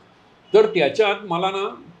 तर त्याच्यात मला ना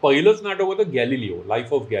पहिलंच नाटक होतं गॅलिलिओ,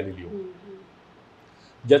 लाईफ ऑफ गॅलिलिओ,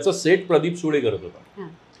 ज्याचा सेट प्रदीप सुळे करत होता.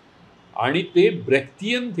 आणि ते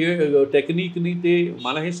ब्रेक्थियन टेक्निकनी ते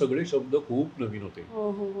मला हे सगळे शब्द खूप नवीन होते.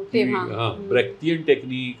 ब्रेक्थियन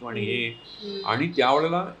टेक्निक आणि हे. आणि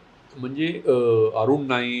त्यावेळेला म्हणजे अरुण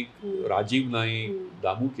नाईक, राजीव नाईक,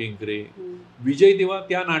 दामू केंकरे, विजय तेव्हा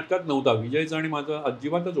त्या नाटकात नव्हता. विजयचं आणि माझं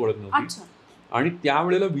अजिबातच ओळख नव्हती. आणि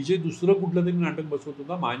त्यावेळेला विजय दुसरं कुठलं तरी नाटक बसवत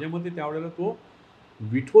होता. माझ्या मते त्यावेळेला तो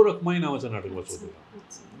विठो रखमाई नावाचं नाटक बसवत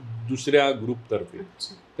होता दुसऱ्या ग्रुपतर्फे.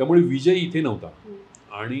 त्यामुळे विजय इथे नव्हता.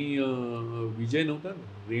 आणि विजय नव्हता,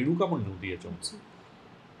 रेणुका पण नव्हती याच्यामध्ये.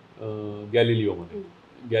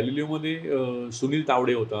 गॅलिलिओमध्ये सुनील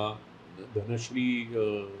तावडे होता, धनश्री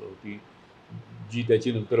होती जी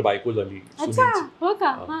त्याची नंतर बायको झाली सुनीलची,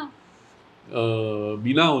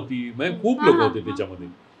 मीना होती, म्हणजे खूप लोक होते त्याच्यामध्ये.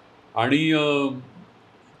 आणि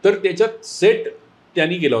तर त्याच्यात सेट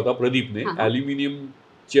त्यांनी केला होता प्रदीपने,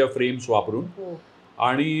 ॲल्युमिनियमच्या फ्रेम्स वापरून.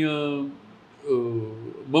 आणि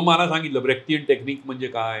मग मला सांगितलं ब्रेक्थियन टेक्निक म्हणजे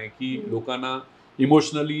काय, की लोकांना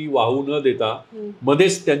इमोशनली वाहू न देता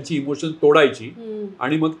मध्येच त्यांची इमोशन तोडायची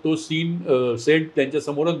आणि मग तो सीन सेट त्यांच्या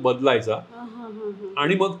समोरच बदलायचा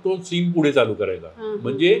आणि मग तो सीन पुढे चालू करायचा.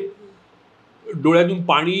 म्हणजे डोळ्यातून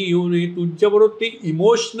पाणी येऊन तुमच्याबरोबर ते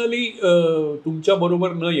इमोशनली तुमच्या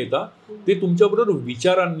बरोबर न येता ते तुमच्याबरोबर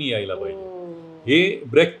विचारांनी यायला पाहिजे. हे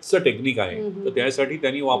ब्रेक्थचं टेक्निक आहे. तर त्यासाठी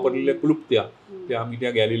त्यांनी वापरलेल्या क्लुप्त्या त्या आम्ही त्या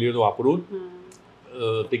गॅलिलिओत वापरून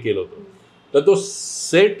ते केलं होतं. तर तो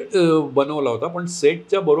सेट बनवला होता. पण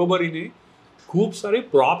सेटच्या बरोबरीने खूप सारे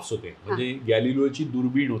प्रॉप्स होते. म्हणजे गॅलिलिओची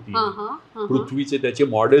दुर्बीण होती, पृथ्वीचे त्याचे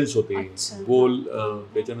मॉडेल्स होते गोल,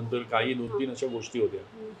 त्याच्यानंतर काही 2-3 अशा गोष्टी होत्या.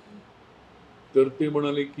 तर ते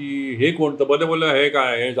म्हणाले की हे कोणतं बदल, बोललं हे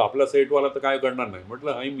काय, हे आपला सेटवाला तर काय करणार नाही.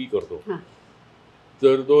 म्हटलं हा मी करतो.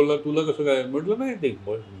 तर तो तुला कसं काय, म्हटलं नाही ते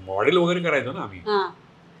मॉडेल वगैरे करायचं ना आम्ही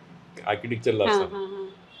आर्किटेक्चरला असताना.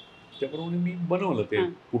 त्याप्रमाणे मी बनवलं ते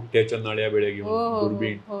पुठ्ठ्याच्या नळ्या बेळ्या घेऊन,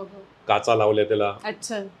 दुर्बीण, काचा लावल्या त्याला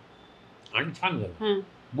आणि छान झालं.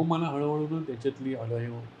 मग मला हळूहळू त्याच्यातली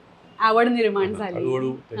आवड निर्माण झाली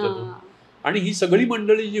हळूहळू त्याच्यातून. आणि ही सगळी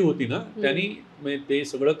मंडळी जी होती ना त्यांनी ते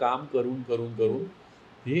सगळं काम करून करून करून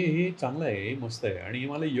हे चांगलं आहे, हे मस्त आहे आणि हे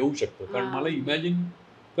मला येऊ शकतं. कारण मला इमॅजिन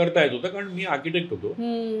करता येत होतं, कारण मी आर्किटेक्ट होतो.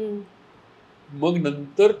 मग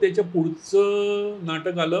नंतर त्याच्या पुढचं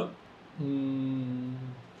नाटक आलं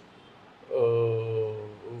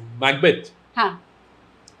मॅकबेथ,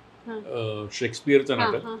 शेक्सपियरचं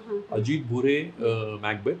नाटक. अजित भुरे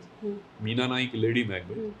Macbeth, Meena Naik lady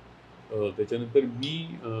Macbeth. त्याच्यानंतर मी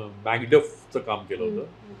मॅकडफचं काम केलं होतं.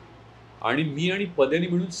 आणि मी आणि पद्यानी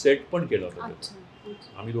मिळून सेट पण केला होता.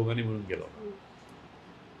 आम्ही दोघांनी मिळून केला होता.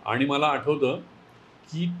 आणि मला आठवतं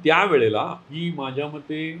की त्यावेळेला ही माझ्या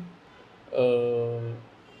मते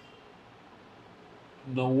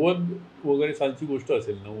 90 वगैरे सालची गोष्ट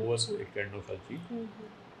असेल, 90-91 सालची.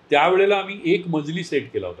 त्यावेळेला आम्ही एक मजली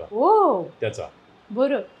सेट केला होता त्याचा.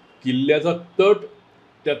 किल्ल्याचा तट,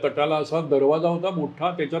 त्या तटाला असा दरवाजा होता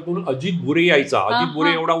मोठा, त्याच्यातून अजित भुरे यायचा. अजित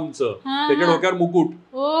भुरे एवढा उंच, त्याच्या डोक्यावर मुकुट,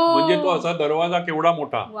 म्हणजे तो असा दरवाजा केवढा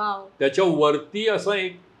मोठा. त्याच्या वरती असा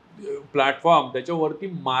एक प्लॅटफॉर्म, त्याच्यावरती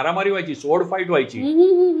मारामारी व्हायची, सोड फाईट व्हायची.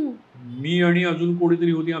 मी आणि अजून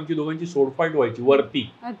कोणीतरी होती, आमची दोघांची सोड फाईट व्हायची वरती,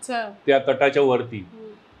 त्या तटाच्या वरती.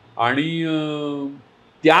 आणि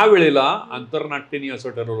त्यावेळेला आंतरनाट्याने असं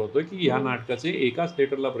ठरवलं होतं की ह्या नाटकाचे एकाच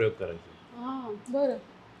थिएटरला प्रयोग करायचे.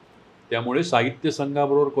 त्यामुळे साहित्य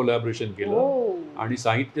संघाबरोबर कोलॅबोरेशन केलं आणि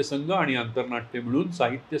साहित्य संघ आणि आंतरनाट्य मिळून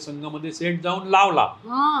साहित्य संघामध्ये सेट जाऊन लावला.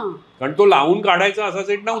 कारण तो लावून काढायचा असा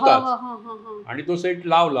सेट नव्हताच. आणि तो सेट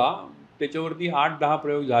लावला, त्याच्यावरती 8-10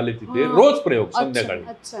 प्रयोग झाले तिथे, रोज प्रयोग संध्याकाळी.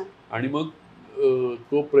 आणि मग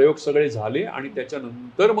तो प्रयोग सगळे झाले आणि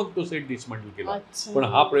त्याच्यानंतर मग तो सेट डिसमेंटल केला. पण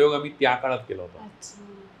हा प्रयोग आम्ही त्या काळात केला होता.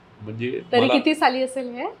 म्हणजे तरी किती साली असेल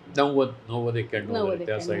हे? 90-91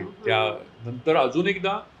 त्या साईड. त्यानंतर अजून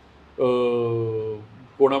एकदा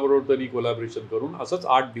कोणाबरोबर तरी कोलॅबरेशन करून असंच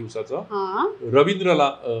 8 दिवसाचा हा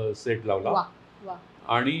रवींद्रला सेट लावला वा वा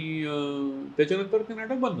आणि त्याच्यानंतर ते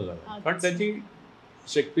नाटक बंद झालं कारण त्याची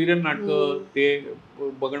शेक्सपिरियन नाटकं ते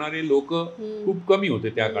बघणारे लोक खूप कमी होते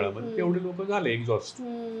त्या काळामध्ये तेवढे लोक झाले एक्झॉस्ट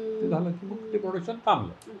ते झालं की मग ते प्रोडक्शन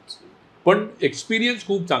थांबलं पण एक्सपिरियन्स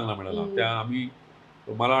खूप चांगला मिळाला त्या आम्ही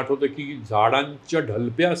मला आठवतं की झाडांच्या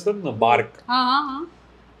ढलप्या असतात ना बार्क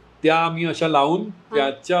त्या आम्ही अशा लावून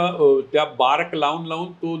त्या बार्क लावून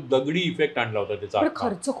लावून तो दगडी इफेक्ट आणला होता त्याचा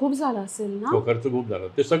खर्च खूप झाला असेल ना खर्च खूप झाला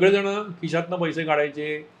ते सगळेजण खिशातनं पैसे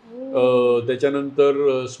काढायचे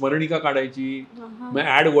त्याच्यानंतर स्मरणिका काढायची मग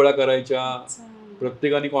ऍड गोळा करायच्या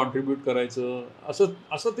प्रत्येकाने कॉन्ट्रीब्यूट करायचं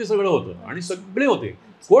असं ते सगळं होतं आणि सगळे होते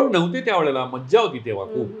कोण नव्हते त्यावेळेला मज्जा होती तेव्हा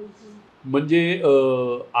खूप म्हणजे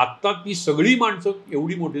आता ती सगळी माणसं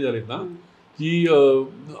एवढी मोठी झालीत ना की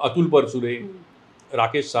अतुल परसुरे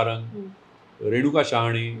राकेश सारंग रेणुका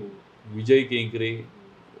शहाणे विजय केंकरे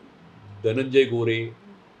धनंजय गोरे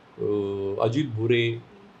अजित भुरे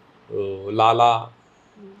लाला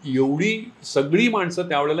एवढी सगळी माणसं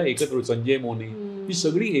त्यावेळेला एकत्र संजय मोने ही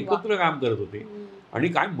सगळी एकत्र काम करत होते आणि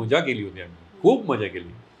काय मजा केली होती आम्ही खूप मजा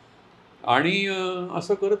केली आणि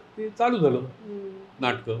असं करत ते चालू झालं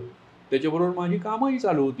नाटकं त्याच्याबरोबर माझी कामही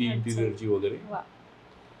चालू होती इंटिरियरची वगैरे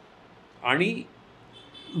आणि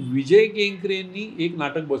विजय केंकरेंनी एक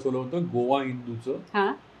नाटक बसवलं होतं गोवा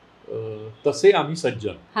हिंदूचं तसे आम्ही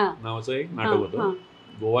सज्जन नावाचं एक नाटक होतं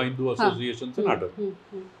गोवा हिंदू असोसिएशनचं नाटक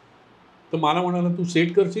तर मला म्हणाला तू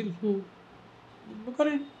सेट करशील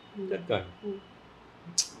करेन त्यात काय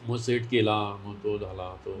मग सेट केला मग तो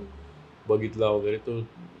झाला तो बघितला वगैरे तो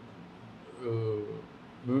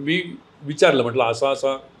मी विचारलं म्हटलं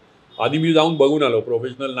असा आधी मी जाऊन बघून आलो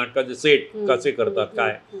प्रोफेशनल नाटकाचे सेट कसे करतात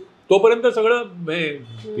काय तोपर्यंत सगळं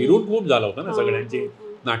फिरून खूप झाला होता ना सगळ्यांचे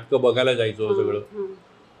नाटकं बघायला जायचो सगळं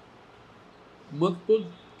मग तो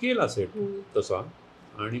केला सेट तसा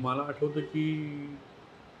आणि मला आठवतं की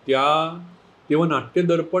तेव्हा नाट्य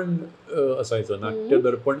दर्पण असायचं नाट्य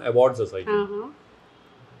दर्पण अवॉर्ड्स असायचे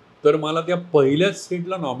तर मला त्या पहिल्याच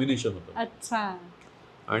सेटला नॉमिनेशन होतं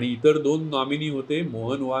आणि इतर 2 नॉमिनी होते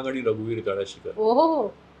मोहन वाघ आणि रघुवीर तळाशीकर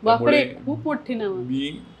बापरे खूप मोठी नाव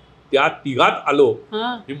मी त्या तिघात आलो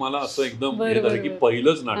हे मला असं एकदम हे झालं की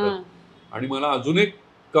पहिलंच नाटक आणि मला अजून एक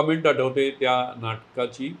कमेंट आठवते त्या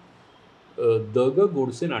नाटकाची द ग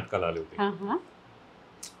गोडसे नाटकाला आले होते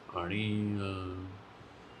आणि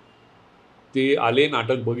ते आले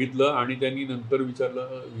नाटक बघितलं आणि त्यांनी नंतर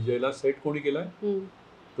विचारलं विजयला सेट कोणी केलाय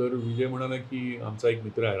तर विजय म्हणाला की आमचा एक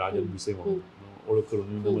मित्र आहे राजन भिसे म्हणून ओळख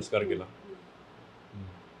करून नमस्कार केला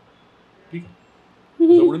ठीक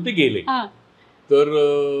आहे म्हणून ते गेले तर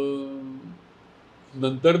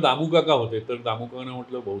नंतर दामू काका होते तर दामू काकांना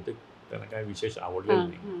म्हटलं बहुतेक त्यांना काय विशेष आवडलेलं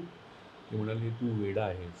नाही ते म्हणाले तू वेडा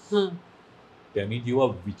आहेस त्यांनी जेव्हा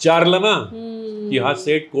विचारलं ना की हा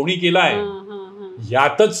सेट कोणी केलाय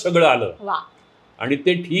ह्यातच सगळं आलं आणि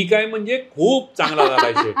ते ठीक आहे म्हणजे खूप चांगला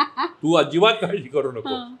झालाय सेट तू अजिबात काळजी करू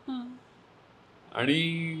नको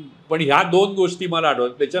आणि पण ह्या 2 गोष्टी मला आठवत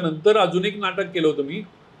त्याच्यानंतर अजून एक नाटक केलं होतं मी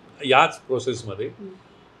याच प्रोसेसमध्ये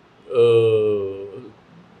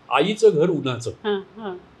आईचं घर उन्हाचं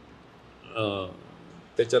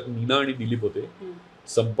त्याच्यात मीना आणि दिलीप होते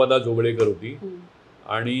संपदा जोगळेकर होती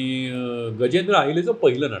आणि गजेंद्र आहिलेचं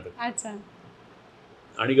पहिलं नाटक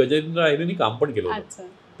आणि गजेंद्र आहिलेनी काम पण केलं होतं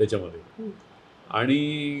त्याच्यामध्ये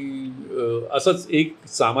आणि असंच एक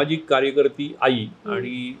सामाजिक कार्यकर्ती आई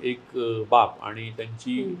आणि एक बाप आणि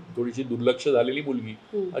त्यांची थोडीशी दुर्लक्ष झालेली मुलगी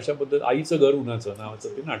अशा पद्धत आईचं घर उन्हाचं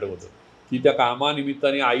नावाचं ते नाटक होतं की त्या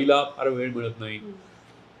कामानिमित्ताने आईला फार वेळ मिळत नाही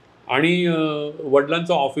आणि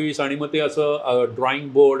वडिलांचं ऑफिस आणि मग ते असं ड्रॉइंग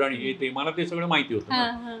बोर्ड आणि हे ते मला ते सगळं माहिती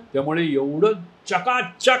होतं त्यामुळे एवढं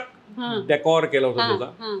चकाचक डेकॉर केला होता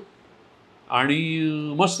त्याचा आणि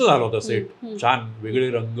मस्त झाला होता सेट छान वेगळे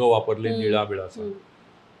रंग वापरले निळा बिळाचा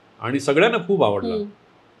आणि सगळ्यांना खूप आवडला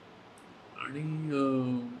आणि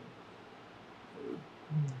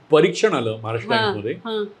परीक्षण आलं महाराष्ट्र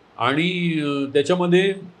टाइम्समध्ये आणि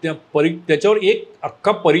त्याच्यामध्ये त्याच्यावर एक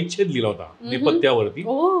अख्खा परिच्छेद लिहिला होता नेपथ्यावरती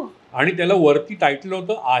आणि त्याला वरती टायटल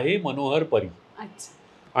होतं आहे मनोहर परी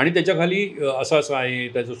आणि त्याच्या खाली असं आहे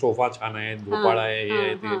त्याचा सोफा छान आहे गोपाळ आहे हे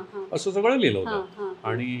आहे ते असं सगळं लिहिलं होतं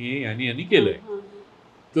आणि हे यांनी केलंय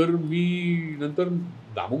तर मी नंतर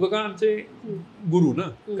दामू काका आमचे गुरु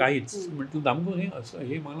ना काहीच म्हटलं दामू काका हे असं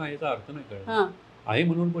हे मला याचा अर्थ नाही कळलं आहे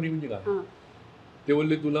मनोहर परी म्हणजे काय ते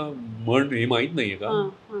बोलले तुला म्हण हे माहित नाहीये का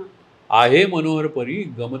आहे मनोहर परी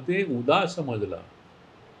गमते उदास समजला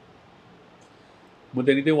मग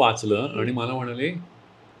त्यांनी ते वाचलं आणि मला म्हणाले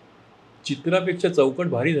चित्रापेक्षा चौकट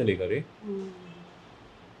भारी झाली का रे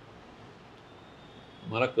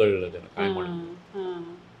मला कळलं त्यांना काय म्हणायचं.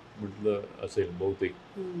 म्हटलं असेल बहुतेक,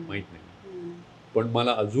 माहीत नाही. पण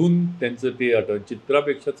मला अजून त्यांचं ते आठवण,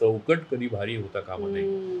 चित्रापेक्षा चौकट कधी भारी होता कामा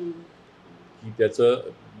नये, की त्याचं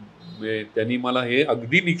त्यांनी मला हे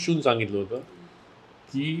अगदी निक्षून सांगितलं होतं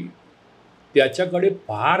की त्याच्याकडे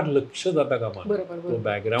फार लक्ष जाता कामा नये, तो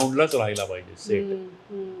बॅकग्राऊंडलाच राहिला पाहिजे सेट.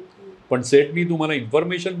 पण सेटनी तुम्हाला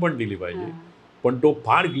इन्फॉर्मेशन पण दिली पाहिजे, पण तो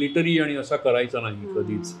फार ग्लिटरी आणि असा करायचा नाही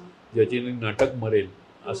कधीच, ज्याच्याने नाटक मरेल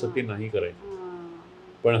असं ते नाही करायचं.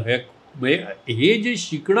 पण हे जे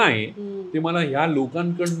शिकणं आहे ते मला ह्या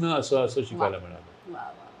लोकांकडनं असं शिकायला मिळालं.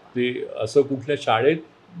 ते असं कुठल्या शाळेत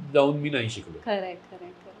जाऊन मी नाही शिकलो.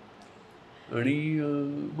 आणि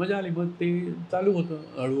मजा आली. मग ते चालू होतं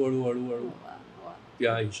हळूहळू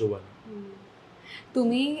त्या हिशोबाने.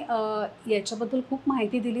 तुम्ही याच्याबद्दल खूप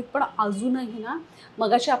माहिती दिलीत, पण अजूनही ना,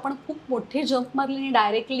 मगाशी आपण खूप मोठे जंप मारले आणि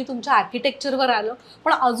डायरेक्टली तुमच्या आर्किटेक्चरवर आलो,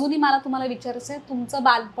 पण अजूनही मला तुम्हाला विचारायचं आहे, तुमचं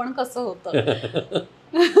बालपण कसं होतं?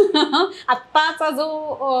 आत्ताचा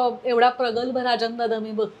जो एवढा प्रगल्भ राजन दादा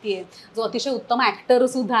मी बघतीये, जो अतिशय उत्तम ऍक्टर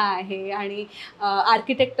सुद्धा आहे आणि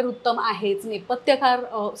आर्किटेक्टर उत्तम आहेच, नेपथ्यकार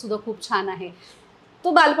सुद्धा खूप छान आहे,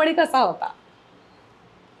 तो बालपणी कसा होता?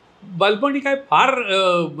 बालपणी काय फार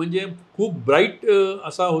म्हणजे खूप ब्राईट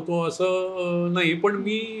असा होतो असं नाही, पण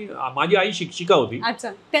माझी आई शिक्षिका होती.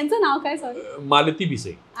 अच्छा, त्यांचं नाव काय सर? मालती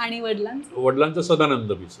भिसे. आणि वडिलांचं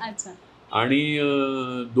सदानंद भिसे. अच्छा. आणि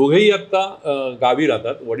दोघेही आत्ता गावी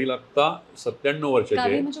राहतात. वडील आत्ता 97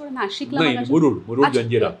 वर्षाचे. नाही, मुरुड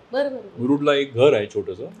जंजिरा. मुरुडला एक घर आहे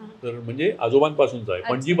छोटंसं, तर म्हणजे आजोबांपासूनचं आहे,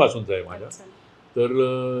 पणजीपासूनचं आहे माझ्या.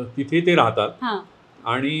 तर तिथे ते राहतात.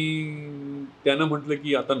 आणि त्यानं म्हटलं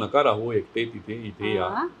की आता नका राहू एकटे, इथे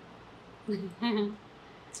या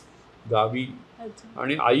गावी.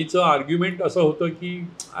 आणि आईचं आर्ग्युमेंट असं होतं की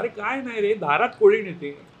अरे काय नाही रे, दारात कोळी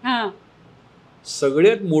नेते,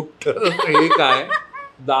 सगळ्यात मोठं हे काय,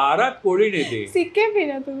 दारात कोळी नेते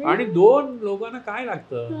आणि 2 लोकांना काय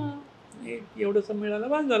लागतं, एवढंसं मिळालं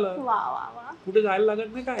बस झालं, कुठे जायला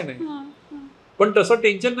लागत नाही, काय नाही. पण तसं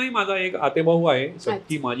टेन्शन नाही. माझा एक आतेभाऊ आहे,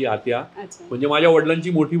 सख्खी माझी आत्या, म्हणजे माझ्या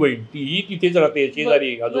वडिलांची मोठी बहीण, तीही तिथेच राहते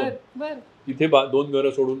शेजारी अजून. तिथे 2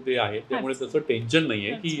 घरं सोडून ते आहे, त्यामुळे तसं टेन्शन नाही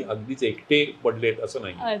आहे की अगदीच एकटे पडलेत असं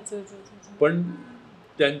नाही. पण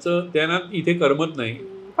त्यांना इथे करमत नाही.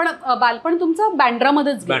 पण बालपण तुमचं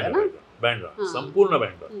बँड्रामध्येच गेलं ना? बँड्रा,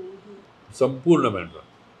 संपूर्ण बँड्रा.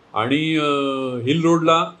 आणि हिल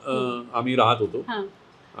रोडला आम्ही राहत होतो.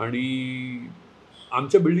 आणि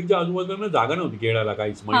आमच्या बिल्डिंगच्या आजूबाजूला जागा नव्हती खेळायला,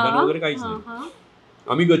 काहीच मैदान वगैरे काहीच नाही.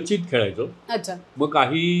 आम्ही गच्चीत खेळायचो. मग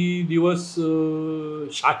काही दिवस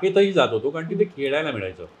शाखेतही जात होतो, कारण तिथे खेळायला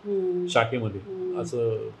मिळायचं शाखेमध्ये.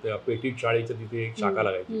 असं त्या पेटीट शाळेच्या तिथे एक शाखा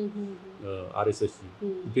लागायची RSSची,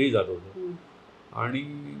 तिथेही जात होतो. आणि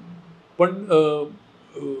पण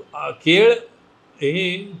खेळ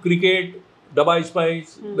हे क्रिकेट, डबा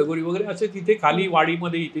स्पाईस, लगोरी वगैरे असे तिथे खाली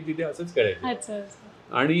वाडीमध्ये इथे तिथे असंच खेळायचं.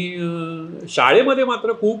 आणि शाळेमध्ये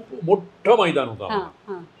मात्र खूप मोठं मैदान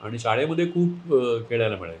होतं आणि शाळेमध्ये खूप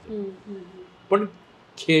खेळायला मिळायचं. पण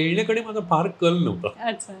खेळण्याकडे माझा फार कल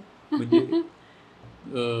नव्हता. म्हणजे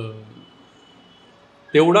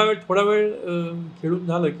थोडा वेळ खेळून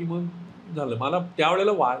झालं की मग झालं. मला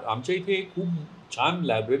त्यावेळेला आमच्या इथे खूप छान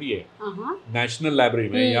लायब्ररी आहे, नॅशनल लायब्ररी.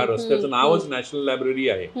 म्हणजे या रस्त्याचं नावच नॅशनल लायब्ररी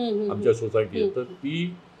आहे आमच्या सोसायटीत. तर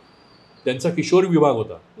त्यांचा किशोर विभाग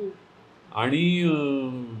होता आणि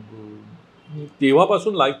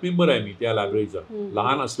तेव्हापासून लाईफ मेंबर आहे मी त्या लायब्ररीचा,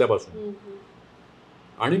 लहान असल्यापासून.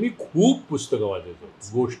 आणि मी खूप पुस्तकं वाचायचो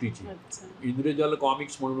गोष्टीची. इंद्रजाल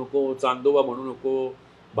कॉमिक्स म्हणू नको, चांदोबा म्हणू नको,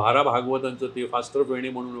 भारा भागवतांचं ते फास्टर फेणे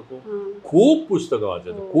म्हणू नको, खूप पुस्तकं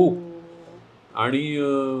वाचायचो, खूप.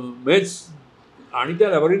 आणि त्या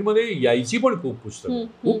लायब्ररीमध्ये यायची पण खूप पुस्तकं,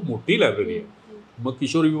 खूप मोठी लायब्ररी आहे. मग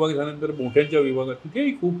किशोर विभाग झाल्यानंतर मोठ्यांच्या विभागात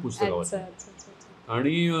तिथेही खूप पुस्तकं वाचायची.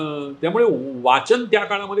 आणि त्यामुळे वाचन त्या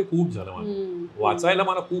काळामध्ये खूप झालं मला. वाचायला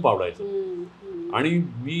मला खूप आवडायचं. आणि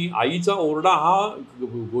मी आईचा ओरडा हा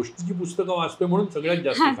गोष्टीची पुस्तकं वाचतोय म्हणून सगळ्यात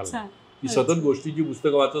जास्त खाल्ला, की सतत गोष्टीची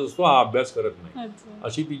पुस्तकं वाचत असतो, हा अभ्यास करत नाही,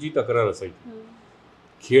 अशी तिची तक्रार असायची.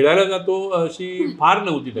 खेळायला जातो अशी फार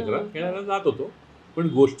नव्हती तक्रार, खेळायला जात होतो, पण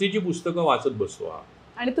गोष्टीची पुस्तकं वाचत बसतो हा.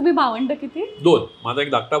 आणि तुम्ही भावंड किती? 2. माझा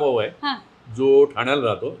एक धाकटा भाऊ आहे जो ठाण्याला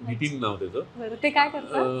राहतो, नितीन नाव त्याचं. ते काय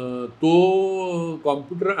करतात? तो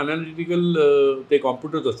कॉम्प्युटर अनालिटिकल, ते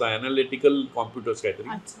कॉम्प्युटर्स असतात, अनालिटिकल कॉम्प्युटर्स काहीतरी,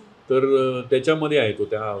 तर त्याच्यामध्ये आहे तो,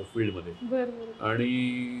 त्या फील्डमध्ये.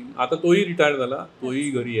 आणि आता तोही रिटायर झाला, तोही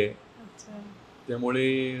घरी आहे,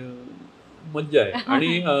 त्यामुळे मज्जा आहे.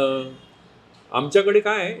 आणि आमच्याकडे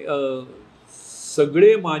काय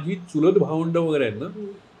सगळे माझी चुलत भावंड वगैरे आहेत ना,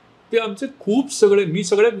 ते आमचे खूप सगळे, मी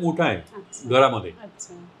सगळ्यात मोठा आहे घरामध्ये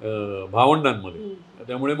भावंडांमध्ये,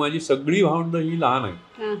 त्यामुळे माझी सगळी भावंड ही लहान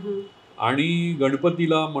आहेत. आणि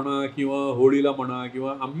गणपतीला म्हणा किंवा होळीला म्हणा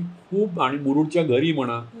किंवा आम्ही खूप, आणि मुरुडच्या घरी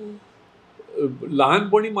म्हणा,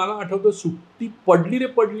 लहानपणी मला आठवतं सुट्टी पडली रे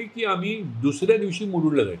पडली की आम्ही दुसऱ्या दिवशी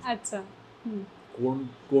मुरुडला जायचो.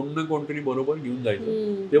 कोण ना कोणतरी बरोबर घेऊन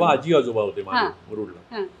जायचं. तेव्हा आजी आजोबा होते माझे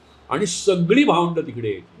मुरुडला, आणि सगळी भावंड तिकडे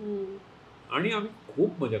यायची आणि आम्ही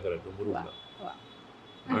खूप मजा करायचो मुरुडला.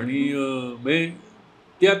 आणि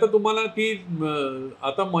ते आता तुम्हाला ती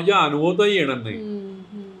आता मजा अनुभवताही येणार नाही.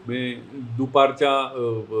 दुपारच्या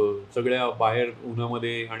सगळ्या बाहेर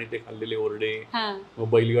उन्हामध्ये आणि ते खाल्लेले ओरडे,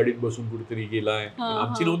 बैलगाडीत बसून कुठेतरी गेलाय,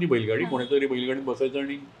 आमची नव्हती बैलगाडी, कोणाच्या तरी बैलगाडीत बसायचं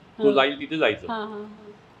आणि तो जाईल तिथे जायचं.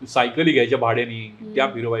 सायकली घ्यायच्या भाड्यानी, त्या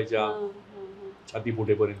फिरवायच्या छाती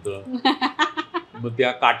फुटेपर्यंत. मग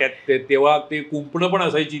त्या काट्यात तेव्हा ते कुंपणं पण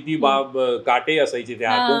असायची, ती काटे असायचे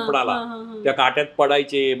त्या कुंपणाला, त्या काट्यात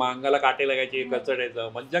पडायचे, अंगाला काटे लागायचे, कचडायचं,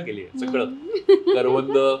 मज्जा केली सगळं.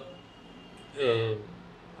 करवंद,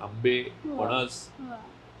 आंबे, फणस,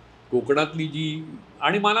 कोकणातली जी.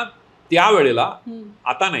 आणि मला त्यावेळेला,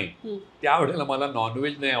 आता नाही, त्यावेळेला मला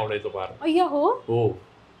नॉनव्हेज नाही आवडायचं फार. हो,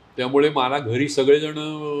 त्यामुळे मला घरी सगळेजण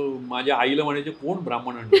माझ्या आईला म्हणायचे कोण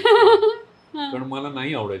ब्राह्मण आणले, कारण मला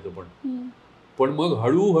नाही आवडायचं. पण मग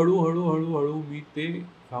हळूहळू हळूहळू हळू मी ते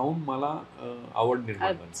खाऊन मला आवड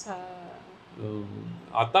निर्माण झाली.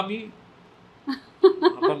 आता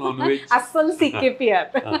नॉनव्हेज अस्सल सीकेपी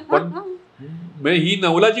आहे. पण ही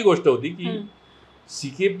नवलाची गोष्ट होती की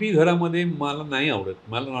सीकेपी घरामध्ये मला नाही आवडत.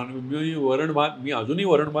 मला नॉनव्हेज, मी वरण भात, मी अजूनही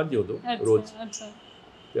वरण भात जेवतो रोज.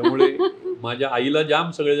 त्यामुळे माझ्या आईला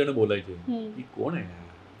जाम सगळेजण बोलायचे की कोण आहे,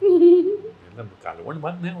 कालवण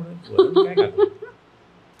भात नाही आवडत, वरण काय खातो.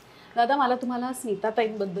 दादा, मला तुम्हाला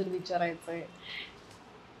स्मिताताईंबद्दल विचारायचं आहे.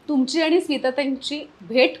 तुमची आणि स्मिताताईंची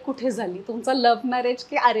भेट कुठे झाली? तुमचं लव्ह मॅरेज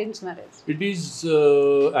की arrange marriage? It is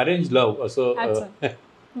arrange love. असं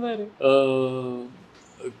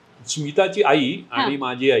स्मिताची आई आणि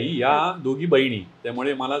माझी आई या दोघी बहिणी,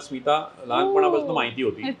 त्यामुळे मला स्मिता लहानपणापासून माहिती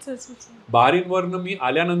होती. बहारीनवरनं मी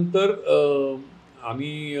आल्यानंतर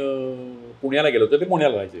आम्ही पुण्याला गेलो होतो, ते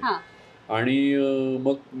पुण्याला राहायचे. आणि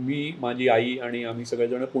मग मी, माझी आई आणि आम्ही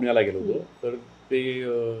सगळेजण पुण्याला गेलो होतो. तर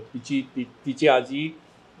ते तिची आजी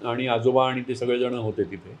आणि आजोबा आणि ते सगळेजण होते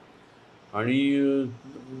तिथे. आणि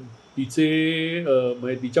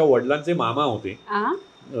तिच्या वडिलांचे मामा होते,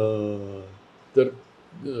 तर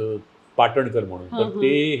पाटणकर म्हणून, तर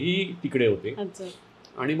तेही तिकडे होते.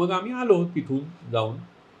 आणि मग आम्ही आलो तिथून जाऊन.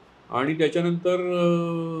 आणि त्याच्यानंतर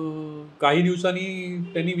काही दिवसांनी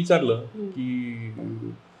त्यांनी विचारलं की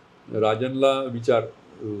राजनला विचार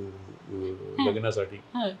लग्नासाठी.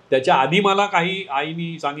 त्याच्या आधी मला काही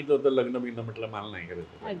आईनी सांगितलं होतं लग्न बिग्न, म्हटलं मला नाही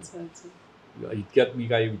करायचं, इतक्यात मी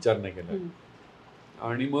काही विचार नाही केला.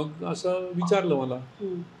 आणि मग असं विचारलं मला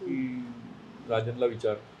की राजनला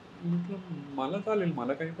विचार. म्हटलं मला चालेल,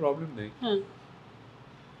 मला काही प्रॉब्लेम नाही.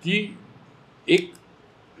 की एक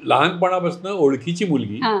लहानपणापासून ओळखीची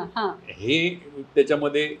मुलगी, हे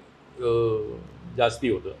त्याच्यामध्ये जास्ती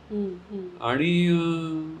होतं. आणि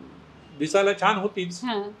दिसायला छान होतीच,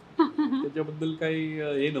 त्याच्याबद्दल काही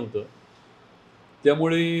हे नव्हतं.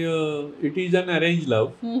 त्यामुळे it is an arrange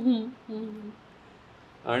love.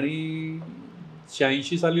 आणि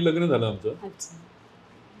 86 साली लग्न झालं आमचं.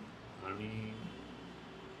 आणि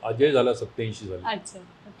अजय झाला 87 साली.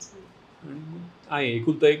 आणि आहे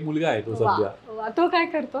एकुलता एक मुलगा आहे, तो सध्या. तो काय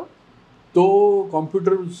करतो? तो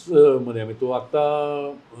कॉम्प्युटर्स मध्ये आहे. तो आता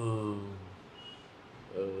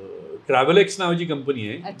ट्रॅव्हलेक्स नावाची कंपनी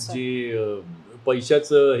आहे, जे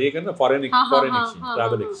पैशाचं हे ना, फॉरेन एक्सचेंज,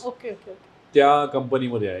 ट्रॅव्हलेक्स, त्या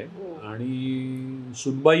कंपनीमध्ये आहे. आणि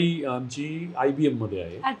सुनबाई आमची IBM मध्ये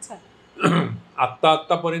आहे.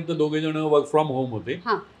 आतापर्यंत दोघे जण वर्क फ्रॉम होम होते.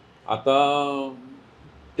 आता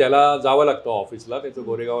त्याला जावं लागतं ऑफिसला, त्याचं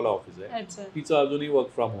गोरेगावला ऑफिस आहे. तिचं अजूनही वर्क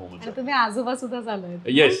फ्रॉम होम आहे. तुम्ही आजोबा सुद्धा झालाय?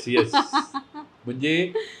 येस.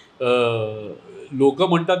 म्हणजे लोक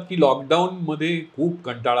म्हणतात की लॉकडाऊन मध्ये खूप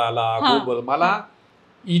कंटाळा आला, खूप. मला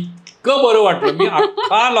इतकं बरं वाटलं. मी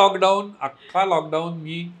अख्खा लॉकडाऊन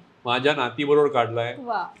मी माझ्या नातीबरोबर काढलाय.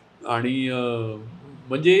 आणि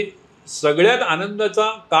म्हणजे सगळ्यात आनंदाचा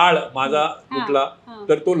काळ माझा कुठला,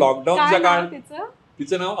 तर तो लॉकडाऊनचा काळ.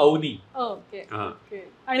 तिचं नाव अवनी.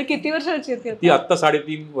 आणि किती वर्षाची आहे ती? आत्ता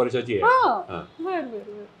 3.5 वर्षाची आहे.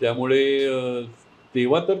 त्यामुळे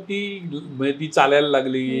तेव्हा तर ती चालायला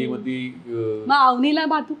लागली. मग ती अवनीला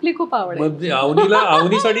भातुकली खूप आवडते.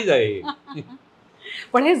 अवनीसाठीच आहे.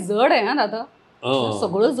 पण हे जड आहे ना दादा,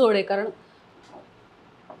 सगळं जड आहे. कारण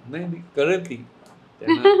नाही करत ती,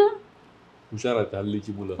 हुशार आहेत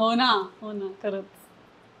हल्लीची मुलं. हो ना खरंच.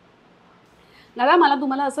 दादा मला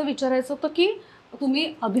तुम्हाला असं विचारायचं होतं की तुम्ही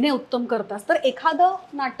अभिनय उत्तम करतास, तर एखादं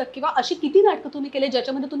नाटक किंवा अशी किती नाटकं तुम्ही केले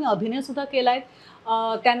ज्याच्यामध्ये तुम्ही अभिनय सुद्धा केलाय,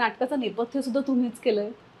 त्या नाटकाचं नेपथ्य सुद्धा तुम्हीच केलंय?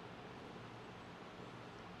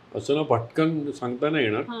 असं ना पटकन सांगता नाही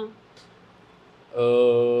येणार.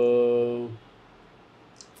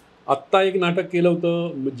 आत्ता एक नाटक केलं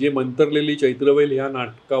होतं जे मंतरलेली चैत्रवेल ह्या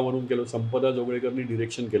नाटकावरून केलं, संपदा जोगळेकरनी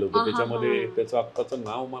डिरेक्शन केलं होतं. त्याच्यामध्ये त्याचं आत्ताचं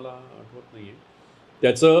नाव मला आठवत नाहीये.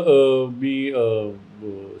 त्याचं मी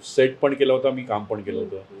सेट पण केला होता, मी काम पण केलं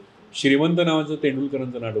होतं. श्रीमंत नावाचं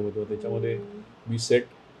तेंडुलकरांचं नाटक होतं, त्याच्यामध्ये मी सेट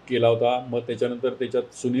केला होता. मग त्याच्यानंतर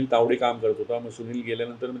त्याच्यात सुनील तावडे काम करत होता, मग सुनील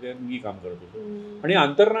गेल्यानंतर मी काम करत होतो. आणि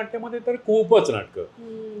आंतरनाट्यामध्ये तर खूपच नाटकं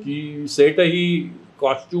की सेटही,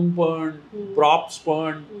 कॉस्ट्युम पण, प्रॉप्स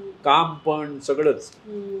पण, काम पण, सगळंच.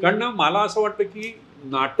 कारण ना मला असं वाटतं की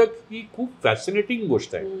नाटक ही खूप फॅसिनेटिंग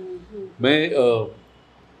गोष्ट आहे.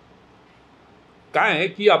 काय आहे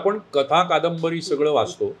की आपण कथा कादंबरी सगळं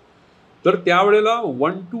वाचतो तर त्यावेळेला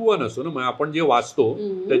 1 to 1 असतो ना, म्हणजे आपण जे वाचतो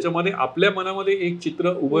त्याच्यामध्ये आपल्या मनामध्ये एक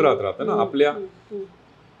चित्र उभं राहतं ना,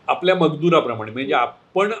 आपल्या मजदुराप्रमाणे. म्हणजे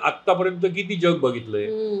आपण आतापर्यंत किती जग बघितलंय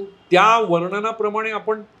त्या वर्णनाप्रमाणे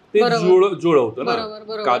आपण ते जुळवतो ना,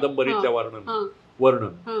 कादंबरीतल्या वर्णन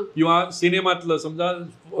किंवा सिनेमातलं. समजा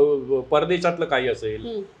परदेशातलं काही असेल,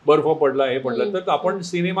 बर्फ पडला, हे पडलं, तर आपण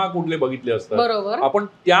सिनेमा कुठले बघितले असतात, आपण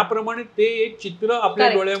त्याप्रमाणे ते एक चित्र आपल्या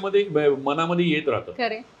डोळ्यामध्ये, मनामध्ये येत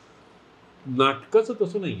राहतं. नाटकाचं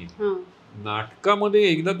तसं नाहीये. नाटकामध्ये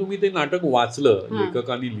एकदा तुम्ही ते नाटक वाचलं,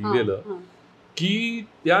 लेखकाने लिहिलेलं, की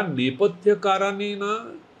त्या नेपथ्यकाराने ना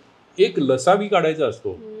एक लसावी काढायचा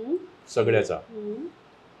असतो सगळ्याचा,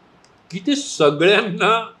 की ते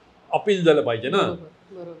सगळ्यांना अपील झालं पाहिजे ना,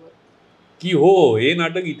 की हो हे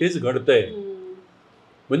नाटक इथेच घडतंय.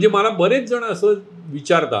 म्हणजे मला बरेच जण असं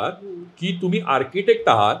विचारतात की तुम्ही आर्किटेक्ट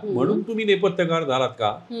आहात म्हणून तुम्ही नेपथ्यकार झालात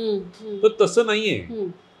का? तर तसं नाहीये.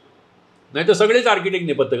 नाही तर सगळेच आर्किटेक्ट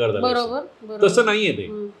नेपथ्यकार झाले, तसं नाहीये ते.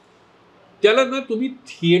 त्याला ना तुम्ही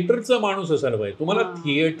थिएटरचा माणूस असायला पाहिजे, तुम्हाला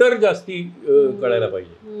थिएटर जास्ती कळायला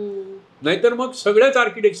पाहिजे. नाहीतर मग सगळ्याच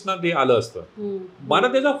आर्किटेक्ट्सना ते आलं असतं. मला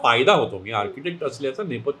त्याचा फायदा होतो, मी आर्किटेक्ट असल्याचा,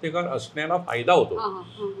 नेपथ्यकार असण्याला फायदा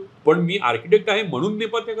होतो. पण मी आर्किटेक्ट आहे म्हणून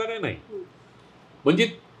नेपथ्यकार आहे नाही. म्हणजे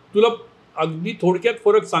तुला अगदी थोडक्यात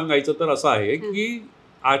फरक सांगायचं तर असं आहे की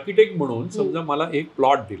आर्किटेक्ट म्हणून समजा मला एक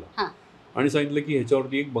प्लॉट दिला आणि सांगितलं की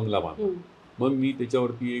ह्याच्यावरती एक बंगला बांधा, मग मी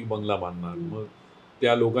त्याच्यावरती एक बंगला बांधणार. मग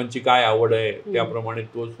त्या लोकांची काय आवड आहे त्याप्रमाणे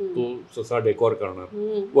तो तसा डेकोर करणार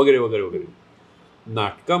वगैरे वगैरे वगैरे.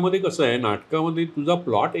 नाटकामध्ये कसं आहे, नाटकामध्ये तुझा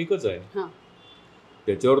प्लॉट एकच आहे,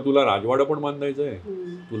 त्याच्यावर तुला राजवाडा पण बांधायचा आहे,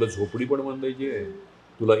 तुला झोपडी पण बांधायची आहे,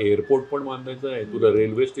 तुला एअरपोर्ट पण बांधायचं आहे, तुला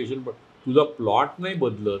रेल्वे स्टेशन पण. तुझा प्लॉट नाही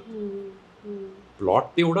बदलत, प्लॉट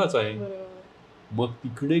तेवढाच आहे. मग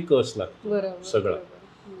तिकडे कस लागतो सगळा.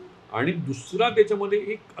 आणि दुसरा त्याच्यामध्ये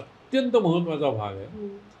एक अत्यंत महत्वाचा भाग आहे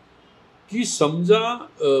की समजा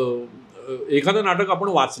एखादं नाटक आपण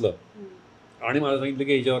वाचलं आणि मला सांगितलं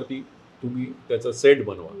की ह्याच्यावरती तुम्ही त्याचा सेट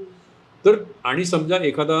बनवा, तर आणि समजा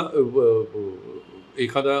एखादा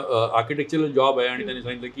आर्किटेक्चरल जॉब आहे आणि त्यांनी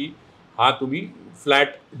सांगितलं की हा तुम्ही फ्लॅट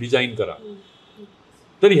डिझाईन करा,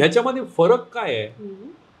 तर ह्याच्यामध्ये फरक काय आहे?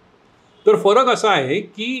 तर फरक असा आहे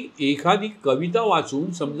की एखादी कविता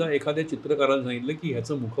वाचून समजा एखाद्या चित्रकाराला सांगितलं की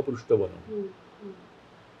ह्याचं मुखपृष्ठ बनव,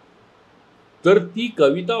 तर ती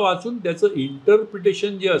कविता वाचून त्याचं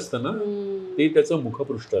इंटरप्रिटेशन जे असतं ना ते त्याचं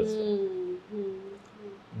मुखपृष्ठ असतं.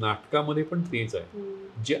 नाटकामध्ये पण तेच आहे,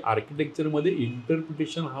 जे आर्किटेक्चरमध्ये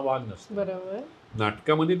इंटरप्रिटेशन हा भाग नसतो,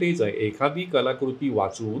 नाटकामध्ये तेच आहे. एखादी कलाकृती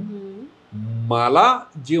वाचून मला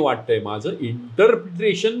जे वाटतंय माझं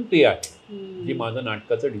इंटरप्रिटेशन ते आहे, जे माझं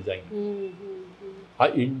नाटकाचं डिझाईन. हा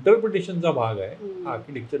इंटरप्रिटेशनचा भाग आहे, हा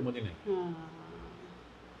आर्किटेक्चरमध्ये नाही.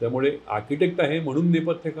 त्यामुळे आर्किटेक्ट आहे म्हणून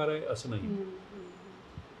नेपथ्यकार आहे असं नाही.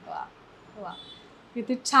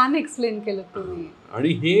 किती छान एक्सप्लेन केलं तुम्ही. आणि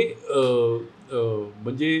हे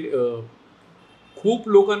म्हणजे खूप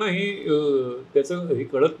लोकांना हे त्याचं हे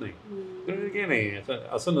कळत नाही. काय नाही,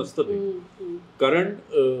 असं नसतं ते. कारण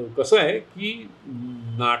कसं आहे की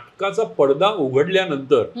नाटकाचा पडदा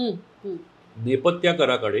उघडल्यानंतर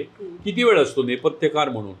नेपथ्यकाराकडे किती वेळ असतो नेपथ्यकार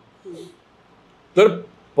म्हणून, तर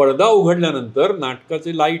पडदा उघडल्यानंतर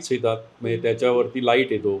नाटकाचे लाईट्स येतात, म्हणजे त्याच्यावरती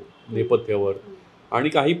लाईट येतो नेपथ्यावर, आणि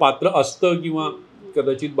काही पात्र असतं किंवा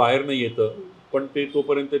कदाचित बाहेर नाही येतं, पण ते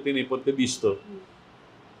तोपर्यंत ते नेपथ्य दिसतं.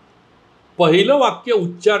 पहिलं वाक्य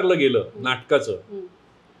उच्चारलं गेलं नाटकाचं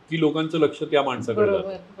की लोकांचं लक्ष त्या माणसाकडे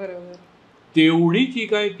जातं. तेवढी जी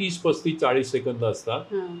काय 30-35-40 सेकंद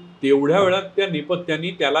असतात तेवढ्या वेळात त्या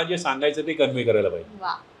नेपथ्याने त्याला जे सांगायचं ते कन्वे करायला पाहिजे.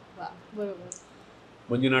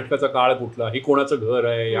 म्हणजे नाटकाचा काळ कुठला, हे कोणाचं घर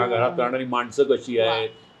आहे, ह्या घरात राहणारी माणसं कशी आहेत,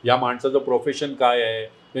 या माणसाचं प्रोफेशन काय आहे,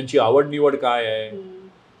 त्यांची आवड निवड काय आहे,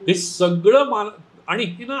 हे सगळं आणि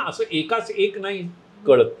हे ना असं एकाच एक नाही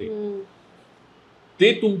कळत.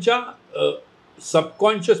 ते तुमच्या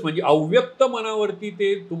सबकॉन्शियस म्हणजे अव्यक्त मनावरती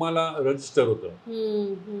ते तुम्हाला रजिस्टर होतं.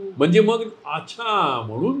 म्हणजे मग अच्छा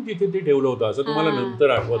म्हणून तिथे ते ठेवलं होतं असं तुम्हाला नंतर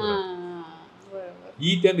आठवत राहतं.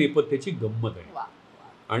 ही त्या नेपथ्याची गंमत आहे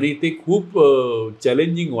आणि ते खूप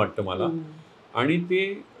चॅलेंजिंग वाटतं मला. आणि ते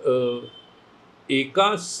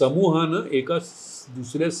एका समूहानं एका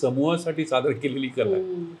दुसऱ्या समूहासाठी सादर केलेली कला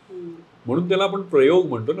आहे म्हणून त्याला आपण प्रयोग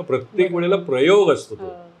म्हणतो ना. प्रत्येक वेळेला प्रयोग असतो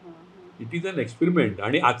तो. It is an experiment.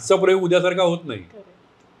 आणि आजचा प्रयोग उद्यासारखा होत नाही.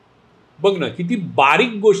 बघ ना किती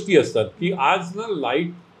बारीक गोष्टी असतात की आज ना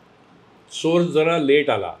लाईट सोर्स जरा लेट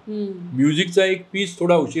आला, म्युझिकचा एक पीस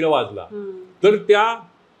थोडा उशिरा वाजला, तर त्या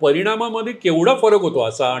परिणामामध्ये केवढा फरक होतो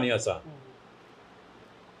असा आणि असा.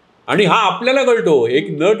 आणि हा आपल्याला कळतो, एक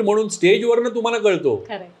नट म्हणून स्टेजवरनं तुम्हाला कळतो.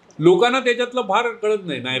 लोकांना त्याच्यातलं फार कळत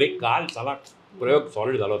नाही. नाही रे काल चला प्रयोग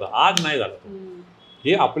सॉलिड झाला होता, आज नाही झाला,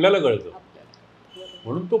 हे आपल्याला कळतं.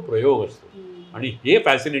 म्हणून तो प्रयोग असतो आणि हे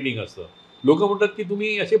फॅसिनेटिंग असतं. लोक म्हणतात की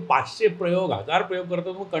तुम्ही असे 500 प्रयोग 1000 प्रयोग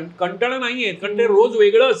करता, मग कंटाळा नाही येत, कारण ते रोज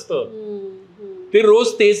वेगळं असतं. ते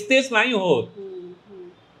रोज तेच नाही होत.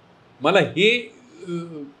 मला हे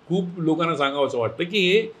खूप लोकांना सांगावं वाटतं की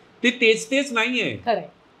हे ते तेच नाही आहे.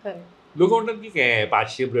 लोक म्हणतात की काय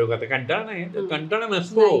 500 प्रयोग आता कंटाळा नाही, कंटाळा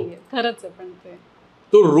नसतो. खरंच आहे. पण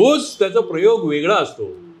तो रोज त्याचा प्रयोग वेगळा असतो,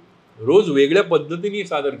 रोज वेगळ्या पद्धतीने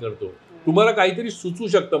सादर करतो. तुम्हाला काहीतरी सुचू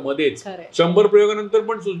शकतं मध्येच, 100 प्रयोगानंतर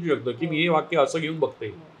पण सुचू शकतं की मी हे वाक्य असं घेऊन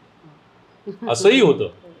बघते, असंही होतं.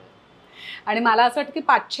 आणि मला असं वाटतं की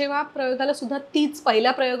 500व्या प्रयोगाला सुद्धा तीच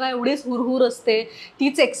पहिल्या प्रयोगा एवढीच हुरहुर असते,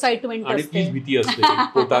 तीच एक्साइटमेंट आणि असते, तीच भीती असते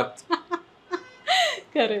पोटात.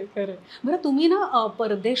 खरं खरं. बरं तुम्ही ना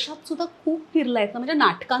परदेशात सुद्धा खूप फिरलायत ना, म्हणजे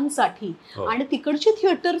नाटकांसाठी, आणि तिकडची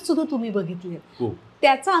थिएटर सुद्धा तुम्ही बघितली,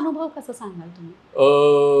 त्याचा अनुभव कसा सांगाल तुम्ही?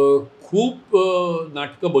 खूप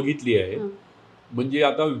नाटकं बघितली आहेत. म्हणजे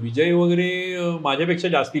आता विजय वगैरे माझ्यापेक्षा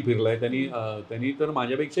जास्ती फिरलाय, त्यांनी तर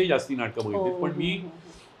माझ्यापेक्षाही जास्ती नाटकं बघितली. पण मी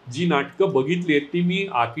जी नाटकं बघितली आहेत ती मी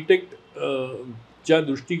आर्किटेक्ट च्या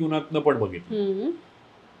दृष्टिकोनातनं पण बघितली.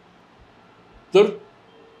 तर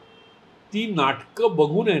ती नाटकं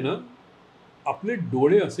बघून आहे ना आपले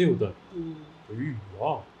डोळे असे होतात,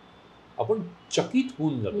 वा, आपण चकित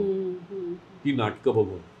होऊन जातो ती नाटकं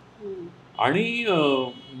बघून. आणि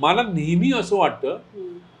मला नेहमी असं वाटतं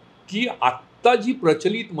की आत्ता जी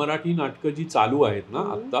प्रचलित मराठी नाटकं जी चालू आहेत ना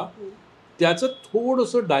आत्ता, त्याचं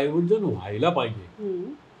थोडंसं डायव्हर्जन व्हायला पाहिजे.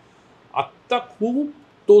 आत्ता खूप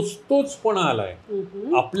तोचपणा आलाय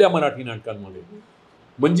आपल्या मराठी नाटकांमध्ये.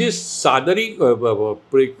 म्हणजे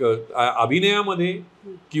अभिनयामध्ये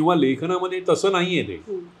किंवा लेखनामध्ये तसं नाहीये.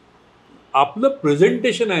 ते आपलं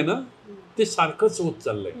प्रेझेंटेशन आहे ना ते सारखंच होत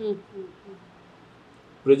चाललंय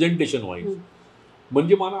प्रेझेंटेशन वाईज.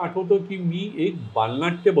 म्हणजे मला आठवतं की मी एक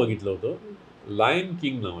बालनाट्य बघितलं होतं, लायन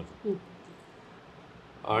किंग नावाचं,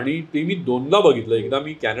 आणि ते मी 2दा बघितलं. एकदा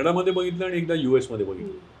मी कॅनडामध्ये बघितलं आणि एकदा US मध्ये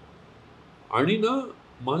बघितलं. आणि ना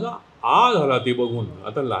माझा झाला ते बघून.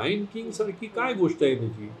 आता लायन किंग सारखी काय गोष्ट आहे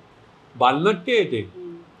त्याची, बालनाट्य आहे ते,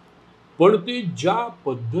 पण ते ज्या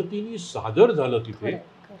पद्धतीने सादर झालं तिथे,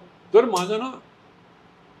 तर माझं ना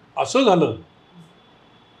असं झालं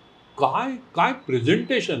काय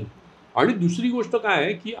प्रेझेंटेशन. आणि दुसरी गोष्ट काय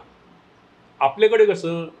आहे की आपल्याकडे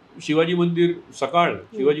कसं शिवाजी मंदिर सकाळ,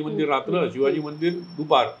 शिवाजी मंदिर रात्र, शिवाजी मंदिर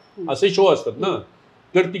दुपार असे शो असतात ना,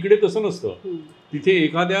 तर तिकडे तसं नसतं. तिथे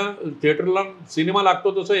एखाद्या थिएटरला सिनेमा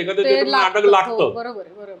लागतो तसं एखाद्या थिएटरला नाटक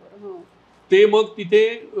लागतं. ते मग तिथे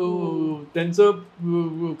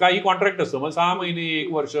त्यांचं काही कॉन्ट्रॅक्ट असतं, मग 6 महिने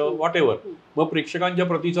 1 वर्ष व्हॉट एव्हर, मग प्रेक्षकांच्या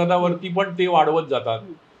प्रतिसादावरती पण ते वाढवत जातात.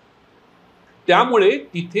 त्यामुळे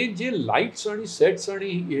तिथे जे लाईट्स आणि सेट्स आणि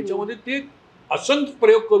ह्याच्यामध्ये ते असंख्य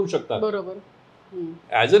प्रयोग करू शकतात. बरोबर.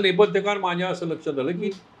 ऍज अ नेपथ्यकार माझ्या असं लक्षात आलं की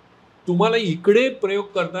तुम्हाला इकडे प्रयोग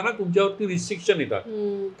करताना तुमच्यावरती रिस्ट्रिक्शन येतात,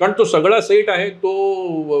 कारण तो सगळा सेट आहे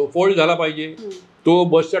तो फोल्ड झाला पाहिजे, तो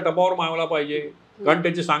बसच्या टपावर मावला पाहिजे, कारण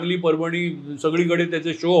त्याची सांगली परभणी सगळीकडे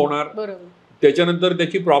त्याचे शो होणार. त्याच्यानंतर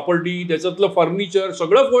त्याची प्रॉपर्टी, त्याच्यातलं फर्निचर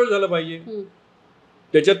सगळं फोल्ड झालं पाहिजे.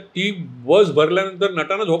 त्याच्यात ती बस भरल्यानंतर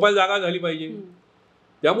नटानं झोपायला जागा झाली पाहिजे.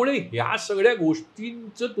 त्यामुळे ह्या सगळ्या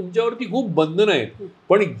गोष्टींचं तुमच्यावरती खूप बंधन आहेत.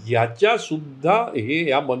 पण याच्या सुद्धा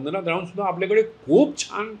या बंधनात राहून सुद्धा आपल्याकडे खूप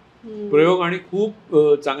छान प्रयोग आणि खूप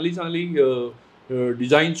चांगली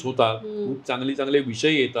डिझाईन्स होतात, खूप चांगले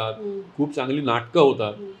विषय येतात, खूप चांगली नाटकं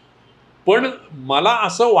होतात. पण मला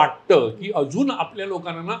असं वाटतं की अजून आपल्या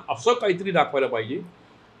लोकांना असं काहीतरी दाखवायला पाहिजे.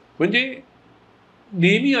 म्हणजे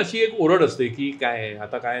नेहमी अशी एक ओरड असते की काय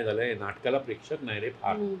आता काय झालंय, नाटकाला प्रेक्षक नाही रे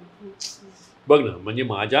फार. बघ ना, म्हणजे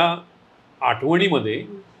माझ्या आठवणीमध्ये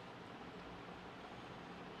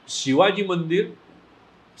शिवाजी मंदिर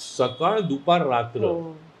सकाळ दुपार रात्र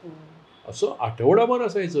असं आठवडाभर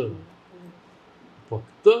असायचं.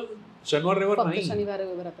 फक्त शनिवार रविवार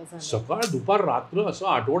नाही, सकाळ दुपार रात्र असं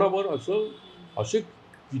आठवडाभर असं असे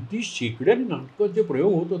किती शेकड्याने नाटकाचे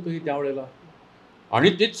प्रयोग होत होते त्यावेळेला. आणि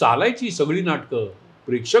ते चालायची सगळी नाटकं,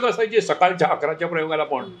 प्रेक्षक असायचे सकाळच्या 11च्या प्रयोगाला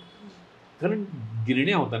पण. कारण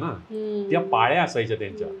गिरण्या होत्या ना, त्या पाळ्या असायच्या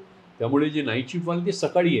त्यांच्या, त्यामुळे जे नाईट शिफ्ट वाले ते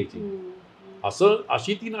सकाळी यायचे.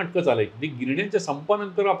 अशी ती नाटकं चालायची. ते गिरण्यांच्या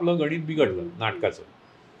संपानंतर आपलं गणित बिघडलं नाटकाचं.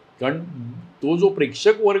 कारण तो जो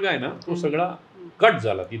प्रेक्षक वर्ग आहे ना, तो सगळा कट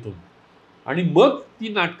झाला तिथून, आणि मग ती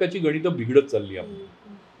नाटकाची गणितं बिघडत चालली आपली.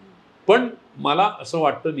 पण मला असं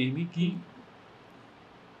वाटतं नेहमी की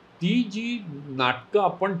ती जी नाटकं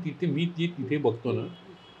आपण मी तिथे बघतो ना,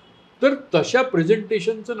 तर तशा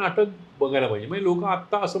प्रेझेंटेशनचं नाटक बघायला पाहिजे. म्हणजे लोक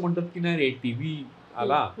आत्ता असं म्हणतात की नाही रे, TV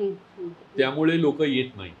आला त्यामुळे लोक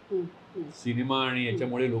येत नाही, सिनेमा आणि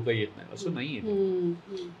याच्यामुळे लोक येत नाही, असं नाही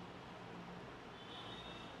आहे.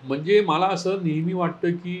 म्हणजे मला असं नेहमी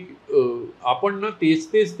वाटतं की आपण ना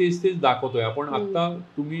तेच दाखवतोय आपण. आत्ता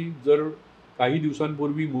तुम्ही जर काही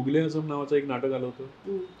दिवसांपूर्वी मुघले आझम नावाचं एक नाटक आलं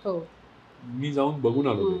होतं, मी जाऊन बघून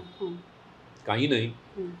आलो. काही नाही,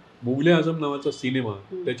 मुघले आझम नावाचा सिनेमा,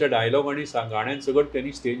 त्याच्या डायलॉग आणि गाण्यांसकट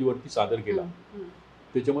त्यांनी स्टेजवरती सादर केला.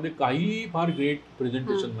 त्याच्यामध्ये काही फार ग्रेट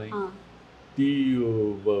प्रेझेंटेशन नाही. ती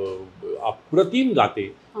अप्रतिम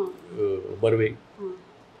गाते बर्वे.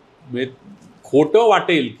 खोटं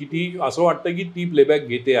वाटेल की ती, असं वाटतं की ती प्लेबॅक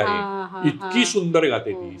घेते आहे, इतकी सुंदर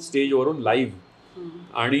गाते ती स्टेजवरून लाईव्ह.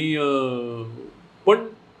 आणि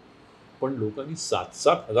पण लोकांनी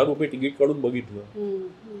 7,000 रुपये तिकीट काढून बघितलं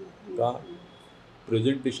का?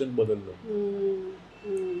 प्रेझेंटेशन बदललं.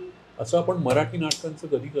 असं आपण मराठी नाटकांचं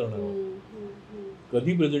कधी करणार आहोत?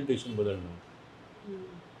 कधी प्रेझेंटेशन बदलणार?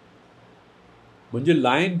 म्हणजे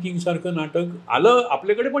लायन किंग सारखं नाटक आलं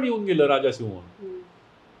आपल्याकडे, पण येऊन गेलं राजासिंह,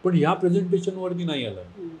 पण ह्या प्रेझेंटेशनवरती नाही आलं.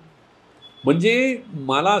 म्हणजे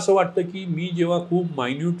मला असं वाटतं की मी जेव्हा खूप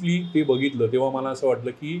मायन्युटली ते बघितलं तेव्हा मला असं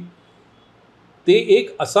वाटलं की ते एक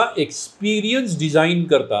असा एक्सपिरियन्स डिझाईन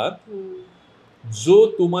करतात जो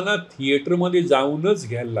तुम्हाला थिएटरमध्ये जाऊनच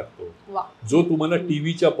घ्यायला लागतो, जो तुम्हाला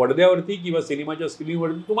टीव्हीच्या पडद्यावरती किंवा सिनेमाच्या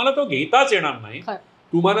स्क्रीनवरती तुम्हाला तो घेताच येणार नाही.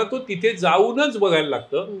 तुम्हाला तो तिथे जाऊनच बघायला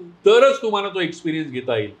लागतं, तरच तुम्हाला तो एक्सपिरियन्स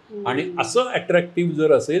घेता येईल. आणि असं अट्रॅक्टिव्ह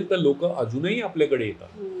जर असेल तर लोक अजूनही आपल्याकडे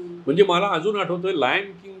येतात. म्हणजे मला अजून आठवतंय,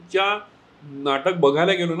 लायन किंगच्या नाटक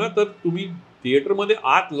बघायला गेलो ना, तर तुम्ही थिएटरमध्ये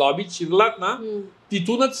आत लॉबीत शिरलात ना,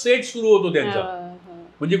 तिथूनच सेट सुरू होतो त्यांचा.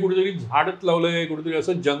 म्हणजे कुठेतरी झाडच लावलंय, कुठेतरी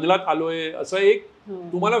असं जंगलात आलोय, असं एक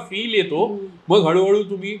तुम्हाला फील येतो. मग हळूहळू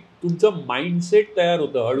तुम्ही तुमचं माइंडसेट तयार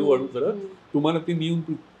होतं, हळूहळू तर तुम्हाला ते नेऊन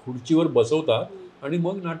खुर्चीवर बसवतात आणि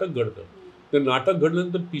मग नाटक घडतं. तर नाटक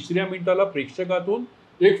घडल्यानंतर 3ऱ्या मिनिटाला प्रेक्षकातून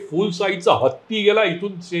एक फुल साईजचा हत्ती गेला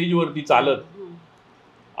इथून स्टेजवरती चालत.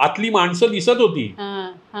 आतली माणसं दिसत होती,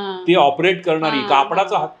 ते ऑपरेट करणारी,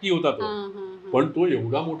 कापडाचा हत्ती होता तो. पण तो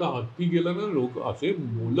एवढा मोठा हत्ती गेला ना, लोक असे,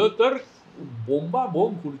 मुलं तर बोंबा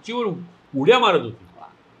बोंब खुर्चीवर उड्या मारत होती.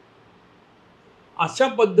 अशा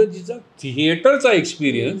पद्धतीचा थिएटरचा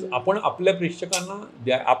एक्सपिरियन्स आपण आपल्या प्रेक्षकांना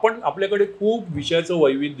द्या. आपण आपल्याकडे खूप विषयाचं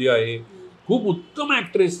वैविध्य आहे, खूप उत्तम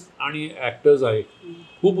ॲक्ट्रेस आणि ॲक्टर्स आहेत,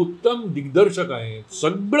 खूप उत्तम दिग्दर्शक आहेत,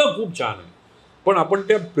 सगळं खूप छान आहे. पण आपण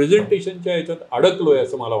त्या प्रेझेंटेशनच्या याच्यात अडकलोय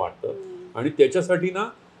असं मला वाटतं. आणि त्याच्यासाठी ना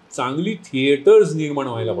चांगली थिएटर्स निर्माण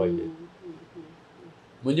व्हायला पाहिजे.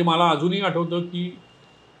 म्हणजे मला अजूनही आठवतं की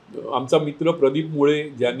आमचा मित्र प्रदीप मुळे,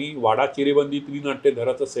 ज्यांनी वाडा चिरेबंदी त्रिनाट्य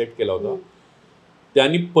घराचा सेट केला होता,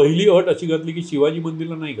 त्यांनी पहिली अट अशी घातली की शिवाजी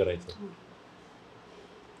मंदिरला नाही करायचं,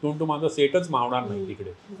 तो माझा सेटच मावणार नाही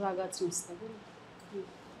तिकडे, जागाच नसते.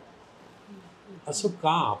 असं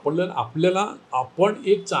का? आपल्याला आपण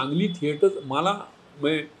एक चांगली थिएटर, मला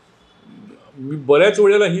मी बऱ्याच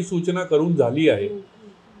वेळेला ही सूचना करून झाली आहे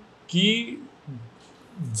की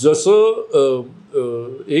जसं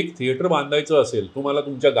एक थिएटर बांधायचं असेल तुम्हाला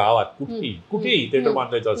तुमच्या गावात, कुठेही थिएटर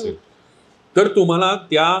बांधायचं असेल, तर तुम्हाला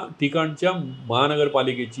त्या ठिकाणच्या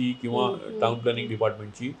महानगरपालिकेची किंवा टाउन प्लॅनिंग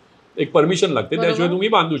डिपार्टमेंटची एक परमिशन लागते, त्याशिवाय तुम्ही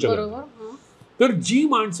बांधू शकत नाही. तर जी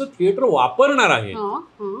माणसं थिएटर वापरणार आहेत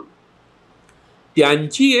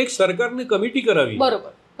त्यांची एक सरकारने कमिटी करावी,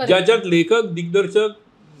 ज्याच्यात लेखक, दिग्दर्शक,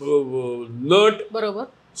 नट, बरोबर,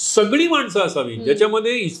 सगळी माणसं असावी,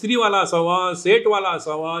 ज्याच्यामध्ये इस्त्रीवाला असावा, सेटवाला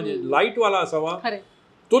असावा, लाईटवाला असावा,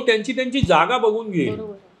 तो त्यांची जागा बघून घेईल.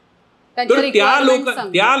 तर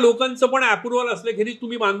त्या लोकांचं पण अप्रुव्हल असल्याखेरीज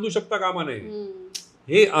तुम्ही बांधू शकता कामा नये.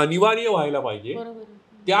 हे अनिवार्य व्हायला पाहिजे.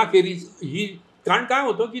 त्याखेरीज ही कारण काय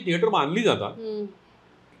होतं की थिएटर बांधली जातात,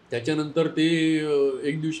 त्याच्यानंतर ते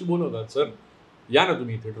एक दिवशी बोलवतात, सर या ना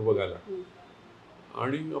तुम्ही थिएटर बघायला,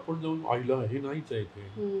 आणि आपण जाऊन आईला हे नाहीच आहे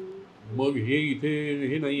इथे, मग हे इथे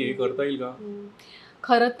हे नाही आहे, करता येईल का?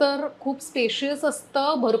 खरं तर खूप स्पेशियस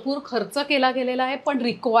असतं, भरपूर खर्च केला गेलेला आहे, पण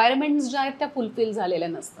रिक्वायरमेंट्स ज्या आहेत त्या फुलफिल झालेल्या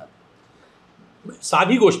नसतात.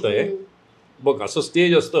 साधी गोष्ट आहे बघ, असं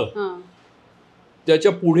स्टेज असतं,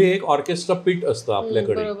 त्याच्या पुढे एक ऑर्केस्ट्रा पिट असतं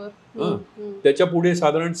आपल्याकडे, त्याच्या पुढे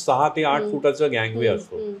साधारण 6 ते 8 फुटाचा गँगवे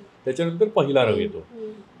असतो, त्याच्यानंतर पहिला रंग येतो,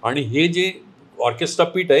 आणि हे जे ऑर्केस्ट्रा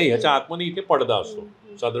पिट आहे ह्याच्या आतमध्ये इथे पडदा असतो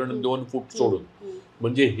साधारण 2 फूट सोडून,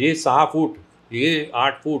 म्हणजे हे 6 फूट, हे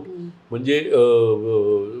 8 फूट, म्हणजे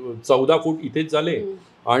 14 फूट इथेच झाले,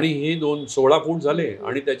 आणि हे 16 फूट झाले,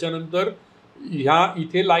 आणि त्याच्यानंतर ह्या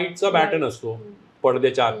इथे लाईटचा बॅटन असतो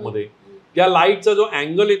पडद्याच्या आतमध्ये, त्या लाईटचा जो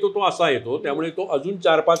अँगल येतो तो असा येतो, त्यामुळे तो अजून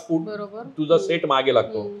 4-5 फूट तुझा सेट मागे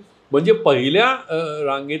लागतो, म्हणजे पहिल्या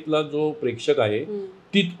रांगेतला जो प्रेक्षक आहे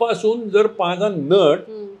तिथपासून जर माझा नट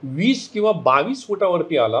 20 किंवा 22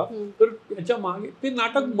 फुटावरती आला तर त्याच्या मागे ते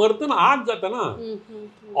नाटक मरतं, आत जातं ना.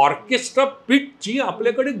 ऑर्केस्ट्रा पिटची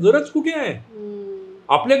आपल्याकडे गरज कुठे आहे?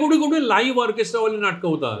 आपल्याकडे कुठे लाईव्ह ऑर्केस्ट्रावाली नाटकं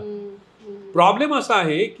होतात? प्रॉब्लेम असा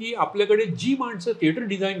आहे की आपल्याकडे जी माणसं थिएटर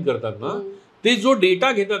डिझाईन करतात ना, ते जो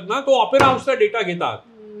डेटा घेतात ना तो ऑपेरा हाऊसचा डेटा घेतात.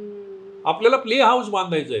 आपल्याला प्ले हाऊस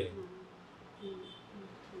बांधायचं आहे,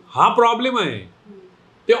 हा प्रॉब्लेम आहे.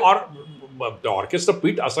 ते ऑर्केस्ट्रा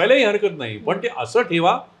पीठ असायलाही हरकत नाही, पण ते असं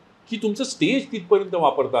ठेवा की तुमचं स्टेज तिथपर्यंत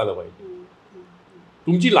वापरता आलं पाहिजे.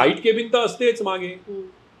 तुमची लाईट केबिन तर असतेच मागे,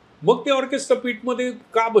 मग ते ऑर्केस्ट्रा पीठ मध्ये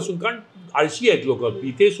का बसून? कारण आळशी आहेत लोक,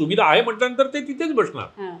 इथे सुविधा आहे म्हटल्यानंतर ते तिथेच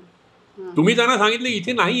बसणार. तुम्ही त्यांना सांगितलं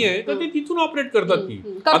इथे नाही आहे तर ते तिथून ऑपरेट करतात, ती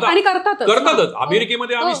करतातच.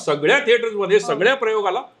 अमेरिकेमध्ये आम्ही सगळ्या थिएटर्समध्ये सगळ्या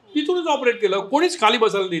प्रयोगाला तिथूनच ऑपरेट केलं, कोणीच खाली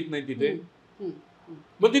बसायला देत नाही तिथे.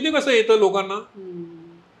 मग तिथे कसं येतं लोकांना?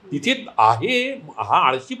 तिथे आहे, हा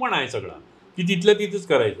आळशीपणा आहे सगळा की तिथल्या तिथेच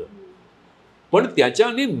करायचं, पण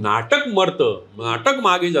त्याच्याने नाटक मरतं, नाटक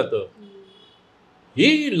मागे जातं,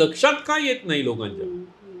 हे लक्षात का येत नाही लोकांच्या.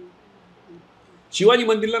 शिवाजी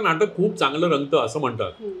मंदिरला नाटक खूप चांगलं रंगतं असं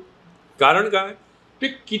म्हणतात, कारण काय, ते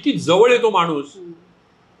किती जवळ येतो माणूस,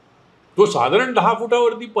 तो साधारण 10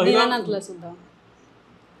 फुटावरती पहिला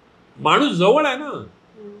माणूस जवळ आहे ना.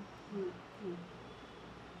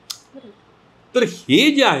 तर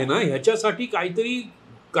हे जे आहे ना, ह्याच्यासाठी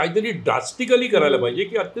काहीतरी ड्रास्टिकली करायला पाहिजे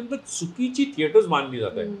की अत्यंत चुकीची थिएटर्स बांधली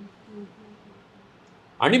जात आहे,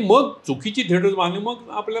 आणि मग चुकीची थिएटर्स बांधली, मग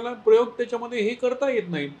आपल्याला प्रयोग त्याच्यामध्ये हे करता येत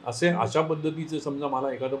नाही. अशा पद्धतीचे समजा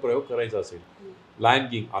मला एखादा प्रयोग करायचा असेल, लायन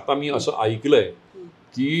किंग, आता मी असं ऐकलंय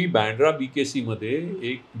की बँड्रा BKC मध्ये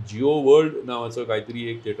एक जिओ वर्ल्ड नावाचं काहीतरी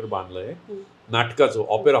एक थिएटर बांधलंय नाटकाचं,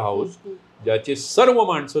 ऑपेरा हाऊस, ज्याचे सर्व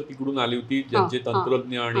माणसं तिकडून आली होती, ज्यांचे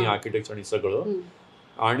तंत्रज्ञ आणि आर्किटेक्ट आणि सगळं.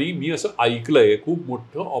 आणि मी असं ऐकलंय खूप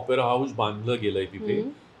मोठं ऑपेरा हाऊस बांधलं गेलंय तिथे,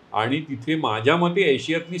 आणि तिथे माझ्या मते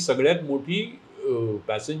एशियातली सगळ्यात मोठी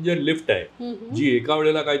पॅसेंजर लिफ्ट आहे, जी एका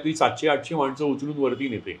वेळेला काहीतरी 700-800 माणसं उचलून वरती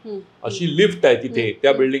नेते, अशी लिफ्ट आहे तिथे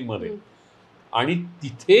त्या बिल्डिंग मध्ये. आणि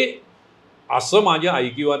तिथे असं माझ्या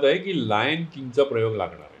ऐकिवात आहे की लायन किंगचा प्रयोग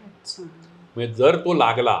लागणार आहे. म्हणजे जर तो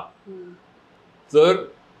लागला तर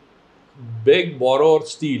बेग बॉरोर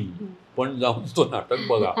स्टील पण जाऊन तो नाटक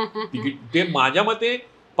बघा. तिकीट ते माझ्या मते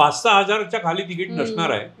 5-6 हजारच्या खाली तिकीट नसणार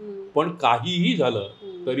आहे, पण काहीही झालं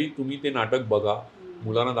तरी तुम्ही ते नाटक बघा,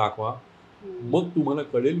 मुलांना दाखवा, मग तुम्हाला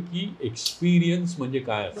कळेल की एक्सपिरियन्स म्हणजे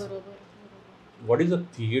काय असतं. What is a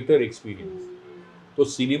theatre experience. तो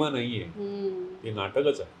सिनेमा नाहीये, ते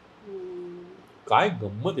नाटकच आहे. काय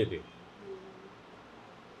गंमत येते.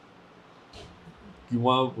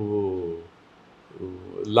 किंवा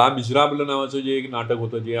ला मिझराबल नावाचं जे एक नाटक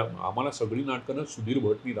होतं, जे आम्हाला सगळी नाटकं सुधीर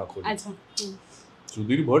भटनी दाखवली.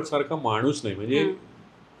 सुधीर भट सारखा माणूस नाही, म्हणजे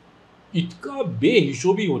इतका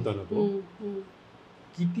बेहिशोबी होता ना तो.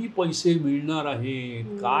 किती पैसे मिळणार आहेत,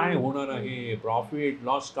 काय होणार आहे, प्रॉफिट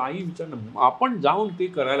लॉस काही विचार नाही, आपण जाऊन ते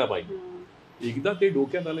करायला पाहिजे. एकदा ते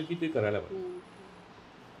डोक्यात आलं की ते करायला पाहिजे.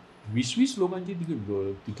 20-20 लोकांची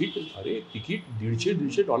तिकीट, अरे तिकीट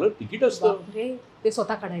 $150-150 तिकीट असतं, ते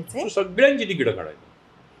स्वतः काढायचे, सगळ्यांची तिकीटं काढायची,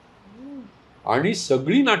 आणि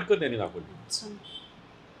सगळी नाटकं त्याने दाखवली.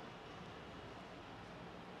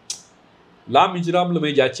 ला मिझराबल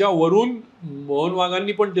म्हणजे ज्याच्यावरून मोहन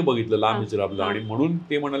वाघांनी पण ते बघितलं ला मिझराबल, आणि म्हणून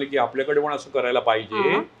ते म्हणाले की आपल्याकडे पण असं करायला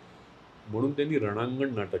पाहिजे, म्हणून त्यांनी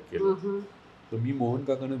रणांगण नाटक केलं. तर मी मोहन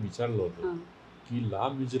काकांना विचारलं होतं की ला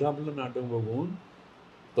मिझराबल नाटक बघून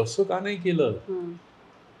तसं का नाही केलं.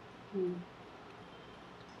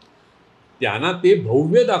 त्यांना ते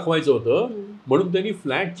भव्य दाखवायचं होतं, म्हणून त्यांनी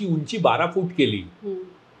फ्लॅटची उंची 12 फूट केली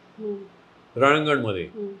रणांगणमध्ये,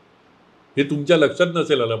 हे तुमच्या लक्षात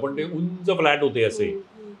नसेल आलं, पण ते उंच फ्लॅट होते असे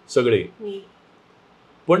सगळे.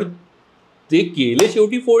 पण ते केले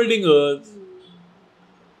शेवटी फोल्डिंगच.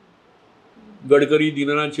 गडकरी,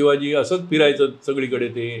 दीनानाथ शिवाजी असंच फिरायचं सगळीकडे.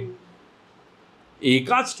 ते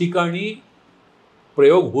एकाच ठिकाणी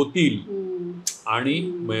प्रयोग होतील आणि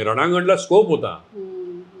रणांगणला स्कोप होता.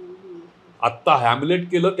 आत्ता हॅमलेट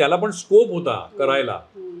केलं त्याला पण स्कोप होता करायला,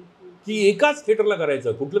 की एकाच थिएटरला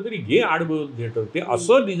करायचं. कुठलं तरी घे आठ थिएटर, ते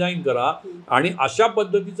असं डिझाईन करा आणि अशा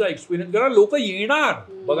पद्धतीचा एक्सपिरियन्स करा, लोक येणार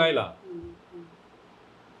बघायला.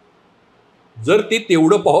 जर ते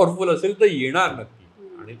तेवढं पॉवरफुल असेल तर येणार नक्की.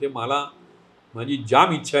 आणि ते मला, माझी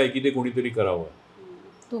जाम इच्छा आहे की ते कोणीतरी करावं.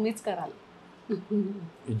 तुम्हीच कराल.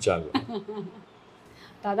 इच्छा.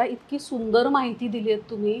 दादा, इतकी सुंदर माहिती दिली आहे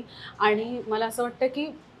तुम्ही, आणि मला असं वाटतं की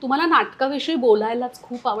तुम्हाला नाटकाविषयी बोलायलाच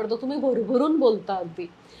खूप आवडतं. तुम्ही भरभरून बोलता अगदी.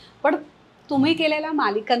 पण तुम्ही केलेल्या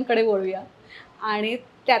मालिकांकडे वळूया. आणि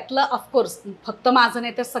त्यातलं ऑफकोर्स फक्त माझं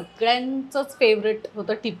नाही तर सगळ्यांचंच फेवरेट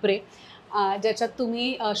होतं टिपरे, ज्याच्यात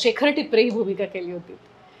तुम्ही शेखर टिपरे ही भूमिका केली होती.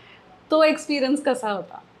 तो एक्सपिरियन्स कसा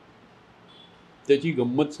होता? त्याची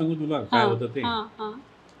गंमत सांगू तुला काय होतं ते.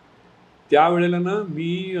 त्यावेळेला ना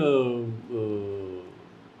मी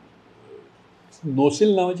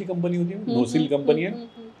नोसिल नावाची कंपनी होती, नोसिल कंपनी आहे,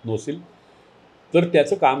 नोसिल. तर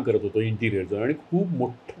त्याचं काम करत होतो इंटिरियरचं, आणि खूप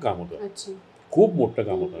मोठं काम होतं, खूप मोठं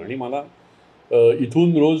काम होतं. आणि मला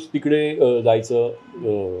इथून रोज तिकडे जायचं.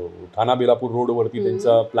 ठाणा बेलापूर रोडवरती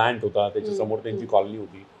त्यांचा प्लांट होता, त्याच्यासमोर त्यांची कॉलनी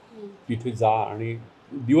होती, तिथे जा आणि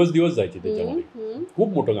दिवस जायचे त्याच्यामध्ये.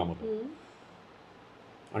 खूप मोठं काम होतं.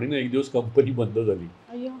 आणि ना एक दिवस कंपनी बंद झाली,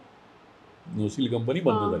 नोसिल कंपनी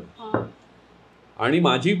बंद झाली. आणि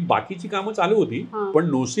माझी बाकीची कामं चालू होती, पण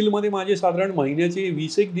नोसिलमध्ये माझे साधारण महिन्याचे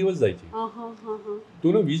 20 दिवस जायचे.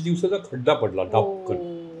 तो ना 20 दिवसाचा खड्डा पडला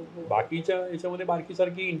ढपकन. बाकीच्या याच्यामध्ये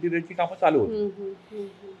बारकीसारखी इंटिरियरची कामं चालू होती.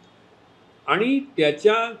 आणि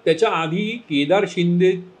त्याच्या आधी केदार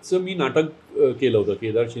शिंदेचं मी नाटक केलं होतं.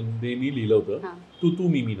 केदार शिंदेनी लिहिलं होतं तू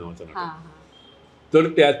मी नावाचं नाटक. तर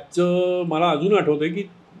त्याचं मला अजून आठवतंय की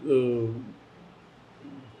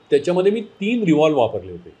त्याच्यामध्ये मी 3 रिव्हॉल्व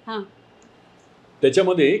वापरले होते.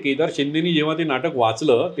 त्याच्यामध्ये केदार शिंदेनी जेव्हा ते नाटक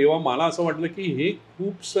वाचलं तेव्हा मला असं वाटलं की हे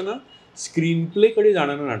खूपसं ना स्क्रीन प्ले कडे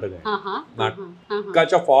जाणारं नाटक आहे.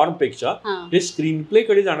 नाटकाच्या फॉर्मपेक्षा हे स्क्रीन प्ले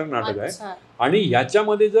कडे जाणारं नाटक आहे. आणि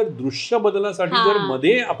ह्याच्यामध्ये जर दृश्य बदलासाठी जर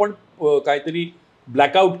मध्ये आपण काहीतरी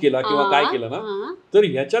ब्लॅकआउट केला किंवा काय केलं ना, तर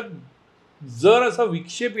ह्याच्यात जर असा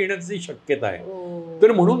विक्षेप येण्याची शक्यता आहे.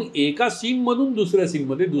 तर म्हणून एका सीन मधून दुसऱ्या सीन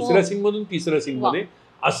मध्ये, दुसऱ्या सीन मधून तिसऱ्या सीन मध्ये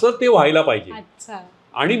असं ते व्हायला पाहिजे.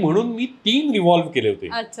 आणि म्हणून मी 3 रिव्हॉल्व केले होते,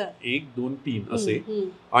 1 2 3 असे.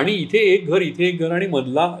 आणि इथे एक घर, इथे एक घर, आणि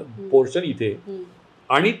मधला पोर्शन इथे.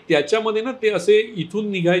 आणि त्याच्यामध्ये ना ते असे इथून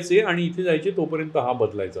निघायचे आणि इथे जायचे, तोपर्यंत हा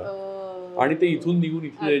बदलायचा. आणि ते इथून निघून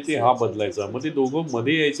इथे जायचे, हा बदलायचा. मग ते दोघं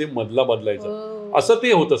मध्ये यायचे, मधला बदलायचा. असं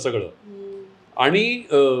ते होतं सगळं. आणि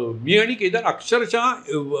मी आणि केदार अक्षरशः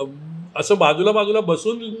असं बाजूला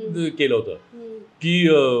बसून केलं होतं की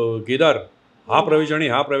केदार, हा प्रवेश आणि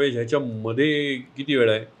हा प्रवेश ह्याच्यामध्ये किती वेळ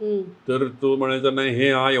आहे. तर तो म्हणायचा नाही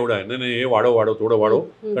हे हा एवढा आहे, नाही हे वाढव थोडं वाढव,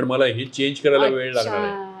 कारण मला हे चेंज करायला वेळ लागणार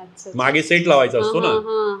आहे. मागे सेट लावायचा असतो ना,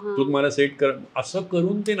 तू मला सेट कर. असं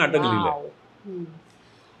करून ते नाटक लिहिलंय.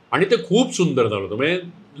 आणि ते खूप सुंदर झालं होतं. म्हणजे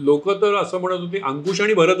लोक तर असं म्हणत होते, अंकुश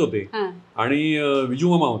आणि भरत होते आणि विजू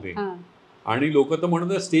मामा होते, आणि लोक तर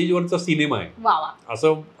म्हणत स्टेजवरचा सिनेमा आहे,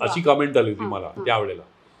 अशी कमेंट आली होती मला त्यावेळेला.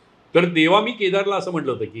 तर तेव्हा मी केदारला असं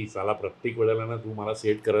म्हटलं होतं की चला, प्रत्येक वेळेला ना तू मला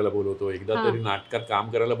सेट करायला बोलवतो, एकदा तरी नाटकात काम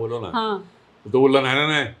करायला बोलव ना. तो बोलला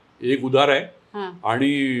नाही, एक उधार आहे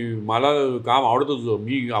आणि मला काम आवडतं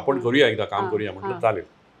तुझं, आपण करूया एकदा, काम करूया. म्हटलं चालेल.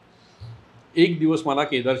 एक दिवस मला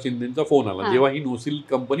केदार शिंदेचा फोन आला जेव्हा ही नोसिल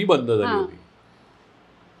कंपनी बंद झाली होती.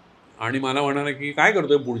 आणि मला म्हणाला की काय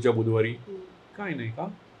करतोय पुढच्या बुधवारी. काय नाही का,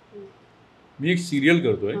 मी एक सिरियल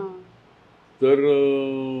करतोय, तर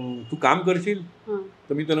तू काम करशील.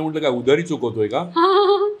 तर मी त्याला म्हटलं काय उधारी चुकवतोय का.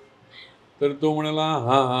 तर तो म्हणाला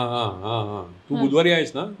हा हा हा हा हा तू बुधवारी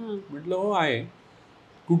आहेस ना. म्हटलं हो आहे.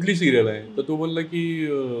 कुठली सिरियल आहे. तर तो बोलला की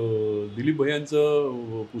दिलीप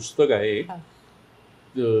भैयांचं पुस्तक आहे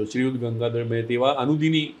श्रीयुत गंगाधर, म्हणजे तेव्हा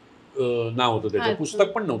अनुदिनी नाव होतं त्याचं,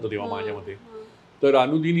 पुस्तक पण नव्हतं तेव्हा माझ्यामध्ये. तर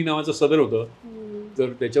अनुदिनी नावाचं सदर होतं.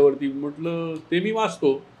 तर त्याच्यावरती म्हटलं ते मी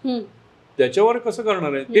वाचतो, त्याच्यावर कसं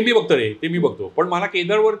करणार आहे ते मी बघतो रे, ते मी बघतो. पण मला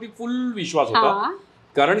केदारवरती फुल विश्वास होता,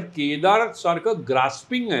 कारण केदार सारखं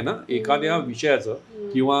ग्रास्पिंग आहे ना एखाद्या विषयाचं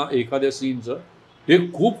किंवा एखाद्या सीनचं, ते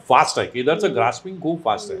खूप फास्ट आहे. केदारचं ग्रास्पिंग खूप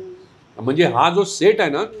फास्ट आहे. म्हणजे हा जो सेट आहे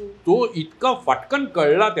ना तो इतका फटकन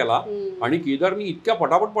कळला त्याला, आणि केदारनी इतक्या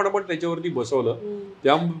पटापट त्याच्यावरती बसवलं,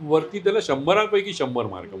 त्यावरती त्याला 100 पैकी 100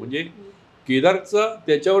 मार्क. म्हणजे केदारचा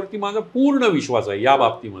त्याच्यावरती माझा पूर्ण विश्वास आहे या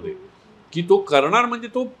बाबतीमध्ये की तो करणार म्हणजे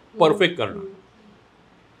तो परफेक्ट करणार.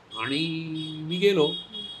 आणि मी गेलो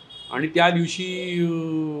आणि त्या दिवशी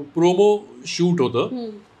प्रोमो शूट होतं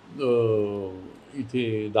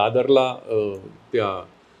इथे दादरला, त्या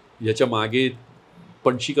याच्या मागे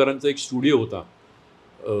पणशीकरांचा एक स्टुडिओ होता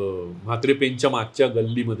म्हात्रे पेनच्या मागच्या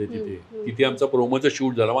गल्लीमध्ये, तिथे आमचा प्रोमोचा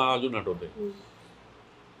शूट झाला. मला अजून आठवतंय.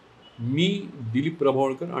 मी, दिलीप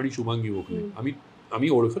प्रभावळकर आणि शुभांगी गोखले आम्ही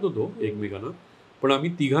ओळखत होतो एकमेकांना, पण आम्ही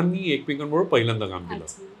तिघांनी एकमेकांबरोबर पहिल्यांदा काम केलं.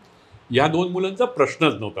 या 2 मुलांचा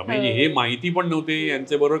प्रश्नच नव्हता, म्हणजे हे माहिती पण नव्हते,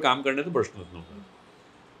 यांच्याबरोबर काम करण्याचा प्रश्नच नव्हता.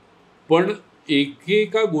 पण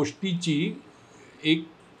एकेका गोष्टीची एक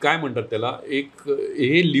काय म्हणतात त्याला, एक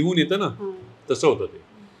हे लिहून येतं ना, तसं होतं ते.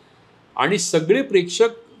 आणि सगळे प्रेक्षक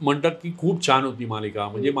म्हणतात की खूप छान होती मालिका.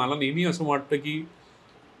 म्हणजे मला नेहमी असं वाटतं की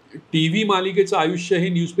TV मालिकेचं आयुष्य हे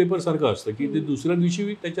न्यूजपेपर सारखं असतं की ते दुसऱ्या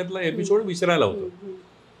दिवशी त्याच्यातला एपिसोड विसरायला होतं.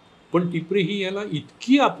 पण टिपरी ही याला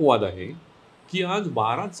इतकी अपवाद आहे की आज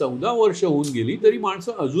 12-14 वर्ष होऊन गेली तरी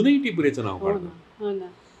माणसं अजूनही टिपरेचं नाव काढतात.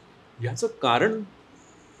 याचं कारण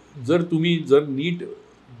जर तुम्ही नीट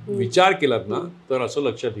विचार केलात ना तर असं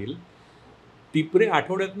लक्षात येईल, टिपरे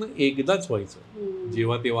आठवड्यातनं एकदाच व्हायचं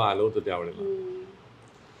जेव्हा तेव्हा आलं होतं त्यावेळेला.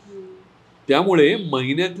 त्यामुळे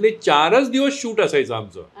महिन्यातले 4च दिवस शूट असायचं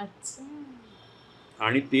आमचं.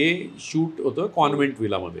 आणि ते शूट होतं कॉन्व्हेंट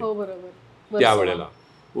विलामध्ये त्यावेळेला,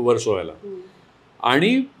 वर्सोव्याला.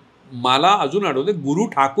 आणि मला अजून आठवतं, गुरु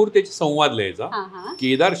ठाकूर त्याचे संवाद लिहायचा,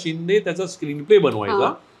 केदार शिंदे त्याचा स्क्रीन प्ले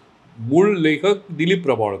बनवायचा, मूळ लेखक दिलीप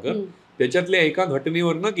प्रभावळकर, त्याच्यातल्या एका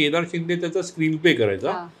घटनेवरनं केदार शिंदे त्याचा स्क्रीन प्ले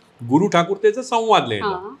करायचा, गुरु ठाकूर त्याचा संवाद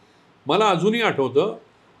लिहायचा. मला अजूनही आठवतं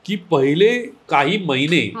की पहिले काही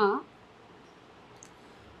महिने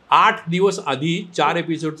 8 दिवस आधी 4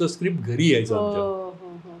 एपिसोडचं स्क्रिप्ट घरी यायचं आमच्या.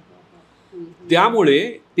 त्यामुळे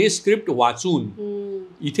ते स्क्रिप्ट वाचून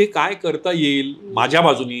इथे काय करता येईल, माझ्या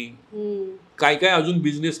बाजूनी काय काय अजून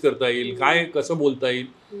बिझनेस करता येईल, काय कसं बोलता येईल,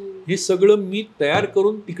 हे सगळं मी तयार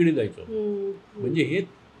करून तिकडे जायचं. म्हणजे हे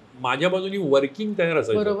माझ्या बाजूनी वर्किंग तयार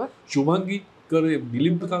असायचं. शुभांगी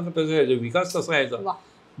दिलीप तसं यायचं, विकास तसा यायचा,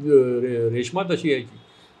 रेश्मा तशी यायची,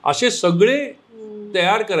 असे सगळे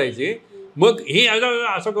तयार करायचे. मग हे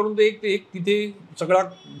असं करून ते एक तिथे सगळा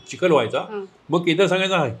चिखल व्हायचा. मग केदार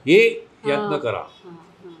सांगायचा हे यातनं करा,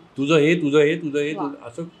 तुझं हे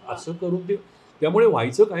असं करून ते. त्यामुळे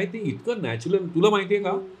व्हायचं काय, ते इतकं नॅचरल. तुला माहिती आहे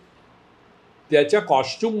का, त्याच्या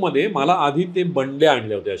कॉस्ट्युम मध्ये मला आधी ते बंड्या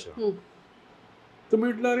आणल्या होत्या अशा. तर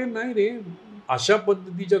म्हटलं अरे नाही रे, अशा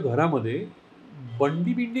पद्धतीच्या घरामध्ये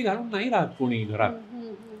बंडी घालून नाही राहत कोणी घरात.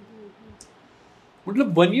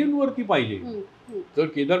 म्हटलं बनियन वरती पाहिजे. तर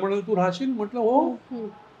केदार म्हणाला तू राहशील? म्हटलं हो.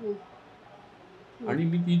 आणि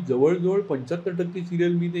मी ती जवळजवळ 75%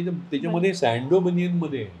 सिरियल मी त्याच्यामध्ये सँडो बनियन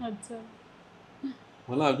मध्ये.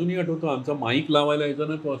 मला अजूनही आठवतं, आमचा माईक लावायला यायचा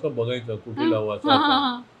ना, तो असा बघायचा कुठे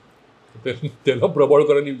लावायचा. त्याला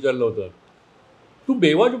प्रभावळकरांनी विचारलं होतं, तू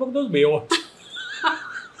बेवाच बघतोस? बेवाच.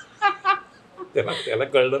 त्याला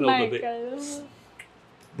कळलं नव्हतं ते.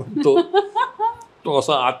 पण तो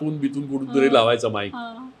असा आतून बितून कुठून तरी लावायचा माईक.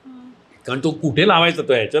 कारण तो कुठे लावायचा,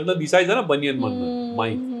 तो ह्याच्यातनं दिसायचा ना बनियन मधनं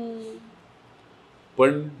माईक.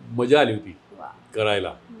 पण मजा आली होती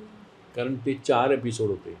करायला, कारण ते 4 एपिसोड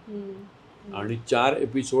होते आणि 4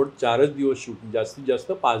 एपिसोड 4च दिवस शूट, जास्तीत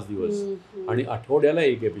जास्त 5 दिवस, आणि आठवड्याला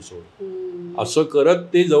 1 एपिसोड. असं करत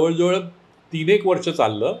ते जवळजवळ 3-1 वर्ष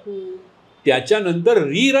चाललं. त्याच्यानंतर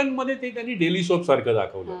रीरन मध्ये ते त्यांनी डेली सोप सारखं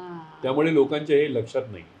दाखवलं. त्यामुळे लोकांच्या हे लक्षात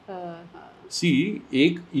नाही.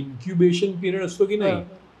 एक इन्क्युबेशन पिरियड असतो की नाही,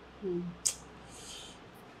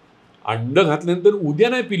 अंड घातल्यानंतर उद्या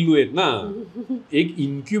नाही पिल्लू येत ना, एक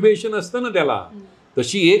इन्क्युबेशन असतं ना त्याला.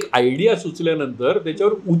 तशी एक आयडिया सुचल्यानंतर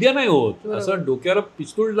त्याच्यावर उद्या नाही होत. असं डोक्याला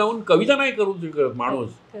पिस्तूल लावून कविता नाही करू शकत माणूस,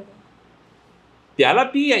 त्याला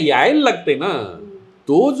ती यायला लागते ना.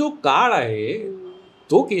 तो जो काळ आहे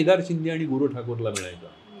तो केदार शिंदे आणि गुरु ठाकूरला मिळायचा,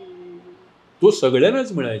 तो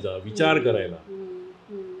सगळ्यांनाच मिळायचा विचार करायला.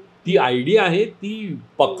 ती आयडिया आहे ती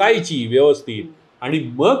पकायची व्यवस्थित आणि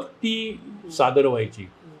मग ती सादर व्हायची,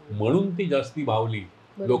 म्हणून ती जास्ती भावली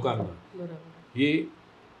लोकांना. हे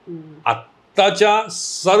आत्ताच्या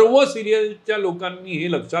सर्व सिरियलच्या लोकांनी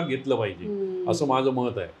हे लक्षात घेतलं पाहिजे असं माझं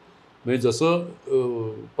मत आहे. म्हणजे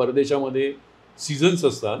जसं परदेशामध्ये सीझन्स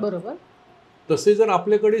असतात, बरोबर, तसे जर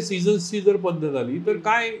आपल्याकडे सीझन्सची जर पद्धत आली तर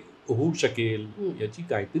काय होऊ शकेल याची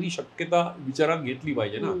काहीतरी शक्यता विचारात घेतली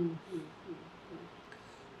पाहिजे ना.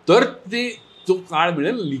 तर ते जो काळ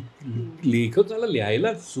मिळेल, लेखकाला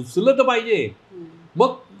लिहायला सुचलं तर पाहिजे.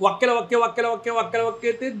 मग वाक्याला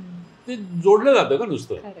वाक्य ते जोडलं जातं का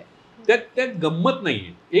नुसतं. त्यात गंमत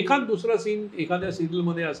नाहीये. एखाद दुसरा सीन एखाद्या सिरियल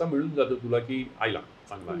मध्ये असा मिळून जातो तुला की आईला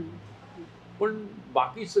चांगला आहे, पण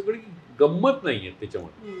बाकी सगळी गंमत नाहीये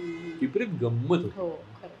त्याच्यामध्ये. विपरीत गंमत होती.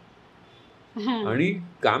 आणि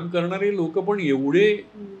काम करणारे लोक पण एवढे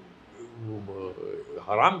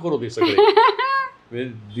हराम करू दे सगळे.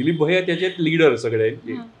 दिलीप भैया त्याच्यात लीडर सगळे.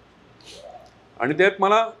 आणि त्यात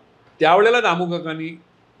मला त्यावेळेला दामू काकांनी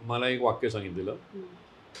मला एक वाक्य सांगितलेलं,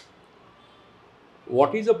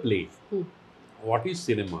 what is a play, what is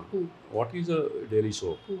cinema, what is a daily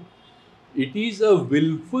show, it is a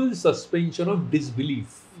wilful suspension of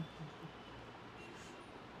disbelief.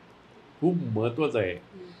 खूप महत्वाचं आहे.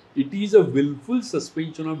 It is a wilful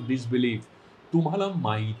suspension of disbelief. तुम्हाला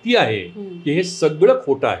माहिती आहे की हे सगळं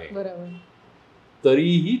खोटं आहे,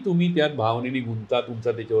 तरीही तुम्ही त्यात भावनेने गुंता,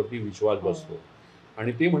 तुमचा त्याच्यावरती विश्वास बसतो.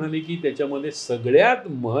 आणि ते म्हणाले की त्याच्यामध्ये सगळ्यात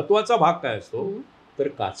महत्वाचा भाग काय असतो तर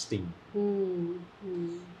कास्टिंग.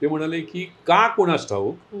 ते म्हणाले की का कोणास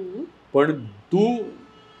ठाऊक, पण तू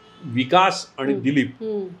विकास आणि दिलीप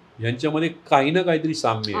यांच्यामध्ये काही ना काहीतरी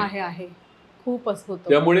साम्य आहे. खूप असतो.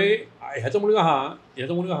 त्यामुळे ह्याचा मुलगा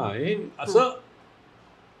हा हे असं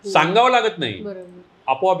सांगावं लागत नाही,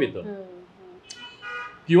 आपोआप येतं.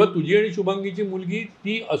 किंवा तुझी आणि शुभांगीची मुलगी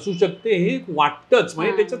ती असू शकते हे वाटतंच,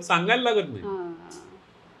 म्हणजे त्याच्यात सांगायला लागत नाही.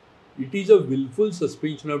 It is a wilful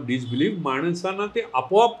suspension of disbelief. माणसांना ते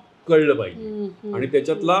आपोआप कळलं पाहिजे. आणि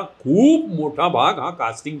त्याच्यातला खूप मोठा भाग हा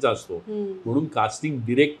कास्टिंगचा असतो. म्हणून कास्टिंग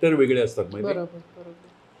डिरेक्टर वेगळे असतात माहिती.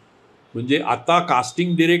 म्हणजे आता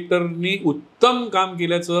कास्टिंग डिरेक्टरनी उत्तम काम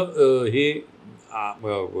केल्याचं हे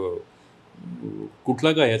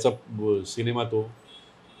कुठला काय ह्याचा सिनेमा तो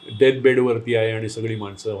डेथ बेडवरती आहे आणि सगळी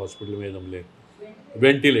माणसं हॉस्पिटलमध्ये जमले,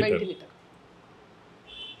 व्हेंटिलेटर.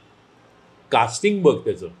 कास्टिंग बघ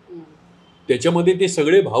त्याच्यामध्ये ते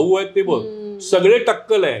सगळे भाऊ आहेत ते बघ, सगळे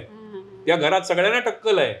टक्कल आहे. त्या घरात सगळ्यांना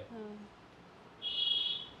टक्कल आहे.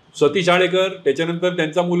 सती शाळेकर, त्याच्यानंतर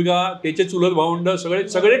त्यांचा मुलगा, त्याचे चुलत भावंड,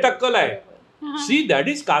 सगळे टक्कल आहे. See that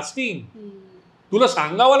is casting. तुला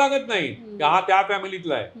सांगावं लागत नाही की हा त्या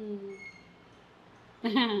फॅमिलीतला आहे,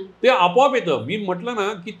 ते आपोआप येतं. मी म्हटलं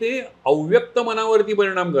ना की ते अव्यक्त मनावरती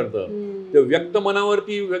परिणाम करतं. ते व्यक्त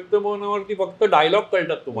मनावरती फक्त डायलॉग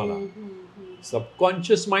कळतात तुम्हाला.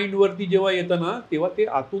 सबकॉन्शियस माइंड वरती जेव्हा येतं ना तेव्हा ते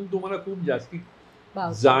आतून तुम्हाला खूप जास्ती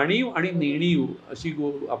जाणीव आणि नेणीव अशी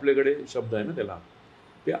आपल्याकडे शब्द आहे ना त्याला,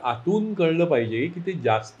 ते आतून कळलं पाहिजे की ते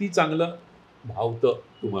जास्ती चांगलं भावतं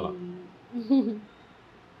तुम्हाला.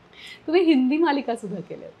 तुम्ही हिंदी मालिका सुद्धा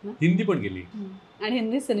केल्यात ना? हिंदी पण केली आणि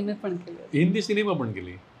हिंदी सिनेमे पण केले. हिंदी सिनेमा पण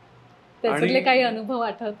केली. त्याच्यातले काही अनुभव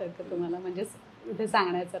आठवतात का तुम्हाला, म्हणजे इथे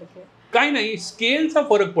सांगण्यासारखे? काही नाही, स्केलचा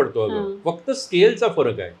फरक पडतो. फक्त स्केलचा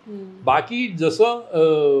फरक आहे. बाकी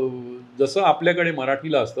जसं आपल्याकडे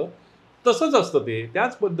मराठीला असतं तसंच असतं, ते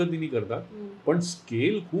त्याच पद्धतीने करतात. पण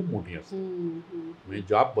स्केल खूप मोठी असते. म्हणजे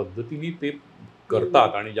ज्या पद्धतीने ते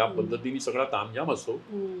करतात आणि ज्या पद्धतीने सगळा तामझाम असतो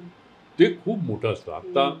ते खूप मोठं असतं.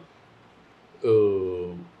 आता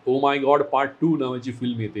ओ माय गॉड पार्ट 2 नावाची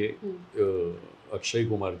फिल्म येते अक्षय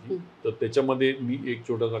कुमारची, तर त्याच्यामध्ये मी एक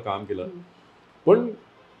छोटासा काम केलं. पण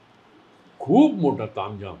खूप मोठा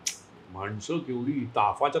तामझाम, माणसं केवढी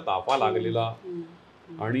ताफाच्या ताफा लागलेला.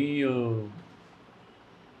 आणि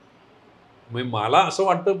मला असं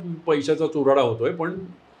वाटतं पैशाचा चुराडा होतोय, पण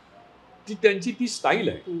ती त्यांची ती स्टाईल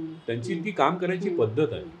आहे, त्यांची ती काम करायची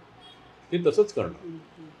पद्धत आहे, ते तसंच करणार.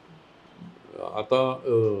 आता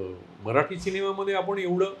मराठी सिनेमामध्ये आपण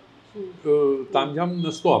एवढं तामझाम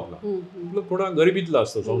नसतो, आपला थोडा गरिबीतला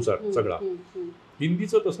असतो संसार सगळा.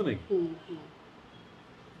 हिंदीचं तसं नाही,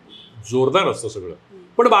 जोरदार असतं सगळं.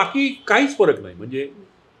 पण बाकी काहीच फरक नाही. म्हणजे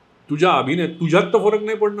तुझ्या तुझ्यात तर फरक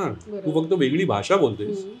नाही पडणार. तू फक्त वेगळी भाषा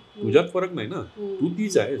बोलतेस, तुझ्यात फरक नाही ना. तू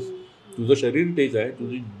तीच आहेस, तुझं शरीर तेच आहे,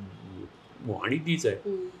 तुझी वाणी तीच आहे,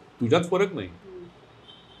 तुझ्यात फरक नाही.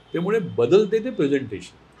 त्यामुळे बदलते ते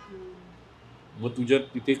प्रेझेंटेशन. मग तुझ्या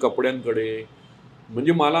तिथे कपड्यांकडे,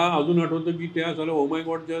 म्हणजे मला अजून आठवतं की त्या झालं ओ माय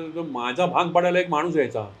गॉडच्या माझा भाग पाडायला एक माणूस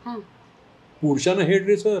यायचा, पुरुषानं हेड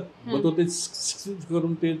ड्रेसर, मग तो ते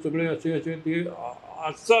करून ते सगळे असे ते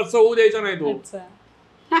असं होऊ द्यायचं नाही तो.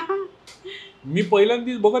 मी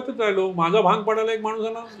पहिल्यांदाच बघतच राहिलो, माझा भांग पडायला एक माणूस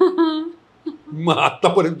आला. मग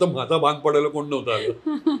आतापर्यंत माझा भांग पडायला कोण नव्हतं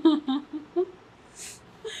आलं.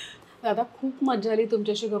 दादा खूप मजा आली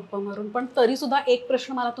तुमच्याशी गप्पा मारून. पण तरी सुद्धा एक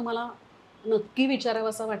प्रश्न मला तुम्हाला नक्की विचारावा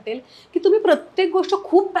असं वाटेल की तुम्ही प्रत्येक गोष्ट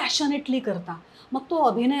खूप पॅशनेटली करता. मग तो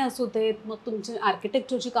अभिनय असू देत, मग तुमची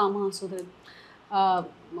आर्किटेक्चरची कामं असू देत,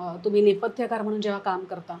 तुम्ही नेपथ्यकार म्हणून जेव्हा काम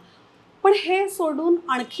करता, पण हे सोडून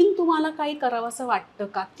आणखीन तुम्हाला काही करावं असं वाटतं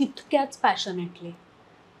का तितक्याच पॅशनेटली?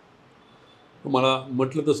 मला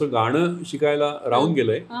म्हटलं तसं गाणं शिकायला राहून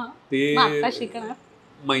गेलंय ते. आता शिकणार?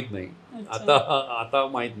 माहित नाही. अच्छा. आता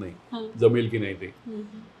माहित नाही हां. जमेल की नाही ते. हम्म.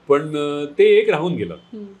 पण ते एक राहून गेलं.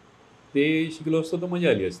 हम्म. ते शिकलो असतं तर मजा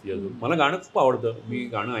आली असती अजून. मला गाणं खूप आवडतं. मी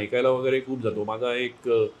गाणं ऐकायला वगैरे खूप जातो. माझा एक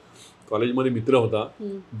कॉलेजमध्ये मित्र होता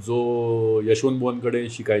जो यशवंत बुवांकडे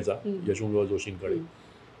शिकायचा, यशवंतराव जोशींकडे.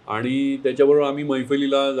 आणि त्याच्याबरोबर आम्ही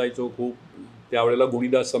मैफिलीला जायचो खूप. त्यावेळेला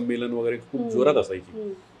गुणीदास संमेलन वगैरे खूप जोरात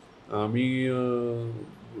असायची. आम्ही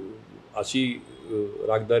अशी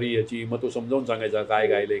रागदारी याची मग तो समजावून सांगायचा काय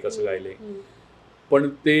गायले कसं गायले. पण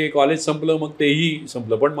ते कॉलेज संपलं मग तेही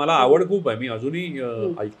संपलं. पण मला आवड खूप आहे. मी अजूनही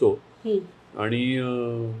ऐकतो आणि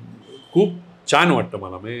खूप छान वाटतं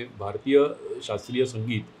मला. म्हणजे भारतीय शास्त्रीय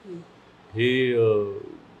संगीत हे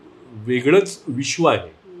वेगळंच विश्व आहे.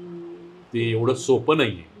 ते एवढं सोपं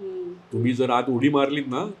नाही आहे. तुम्ही जर आत उडी मारलीत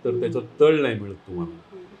ना तर त्याचं तळ नाही मिळत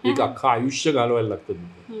तुम्हाला. एक अख्खं आयुष्य घालवायला लागतं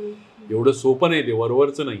तिथे. एवढं सोपं नाही ते,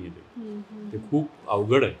 वरवरचं नाही आहे ते खूप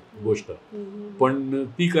अवघड आहे गोष्ट. पण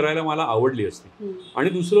ती करायला मला आवडली असती. आणि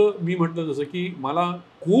दुसरं मी म्हटलं जसं की मला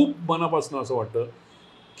खूप मनापासून असं वाटतं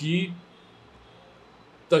की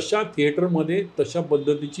तशा थिएटरमध्ये तशा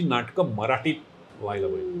पद्धतीची नाटकं मराठीत व्हायला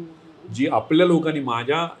पाहिजे, जी आपल्या लोकांनी,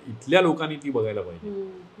 माझ्या इथल्या लोकांनी ती बघायला पाहिजे.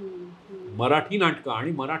 मराठी नाटकं,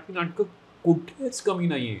 आणि मराठी नाटकं कुठेच कमी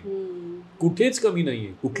नाहीये, कुठेच कमी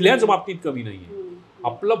नाहीये, कुठल्याच बाबतीत कमी नाहीये.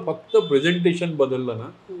 आपलं फक्त प्रेझेंटेशन बदललं ना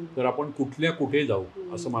तर आपण कुठल्या कुठे जाऊ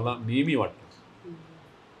असं मला नेहमी वाटतं.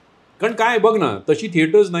 कारण काय बघ ना, तशी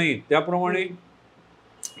थिएटर्स नाहीत. त्याप्रमाणे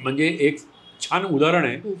म्हणजे एक छान उदाहरण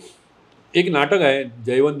आहे, एक नाटक आहे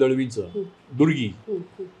जयवंत दळवीचं, दुर्गी.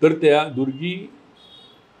 तर त्या दुर्गी,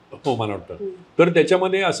 हो मला वाटतं, तर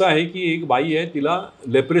त्याच्यामध्ये असं आहे की एक बाई आहे, तिला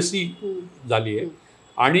लेप्रेसी झाली आहे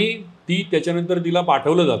आणि ती त्याच्यानंतर तिला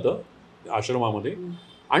पाठवलं जातं आश्रमामध्ये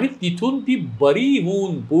आणि तिथून ती बरी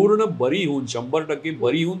होऊन, पूर्ण बरी होऊन, 100%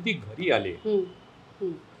 बरी होऊन ती घरी आली.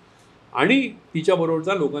 आणि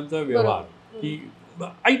तिच्याबरोबरचा लोकांचा व्यवहार की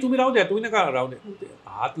आई तुम्ही राहू द्या, तुम्ही नका राहू द्या,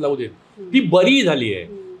 हात लावू दे. ती बरी झाली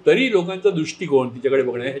आहे तरी लोकांचा दृष्टिकोन तिच्याकडे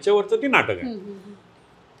बघणं, ह्याच्यावरचं ते नाटक आहे.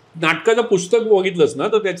 नाटकाचं पुस्तक बघितलंच ना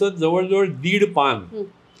तर त्याचं जवळजवळ 1.5 पान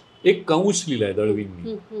एक कंस लिहिलाय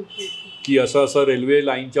दळवींनी की असं असं रेल्वे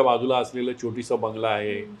लाईनच्या बाजूला असलेलं छोटीसा बंगला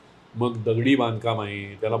आहे, मग दगडी बांधकाम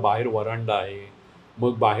आहे, त्याला बाहेर वरांडा आहे,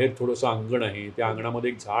 मग बाहेर थोडंसं अंगण आहे, त्या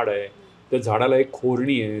अंगणामध्ये एक झाड आहे, त्या झाडाला एक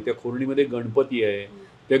खोरणी आहे, त्या खोरणीमध्ये गणपती आहे,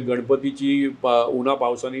 त्या गणपतीची उन्हा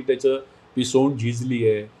पावसाने ती सोंड झिजली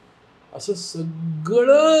आहे. असं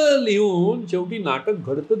सगळं लिहून शेवटी नाटक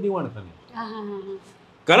घडतं दिवाणखान्यात.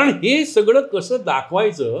 कारण हे सगळं कसं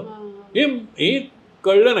दाखवायचं हे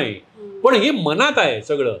कळलं नाही, पण हे मनात आहे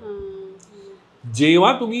सगळं.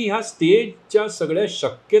 जेव्हा तुम्ही ह्या स्टेजच्या सगळ्या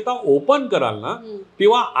शक्यता ओपन कराल ना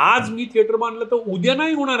तेव्हा आज मी थिएटर बांधलं तर उद्या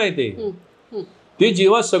नाही होणार आहे ते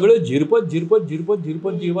जेव्हा सगळं झिरपत झिरपत झिरपत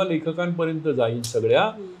झिरपत जेव्हा लेखकांपर्यंत जाईल सगळ्या,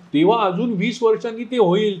 तेव्हा अजून 20 वर्षांनी ते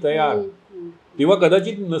होईल तयार. तेव्हा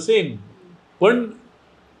कदाचित नसेल पण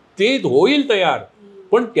ते होईल तयार.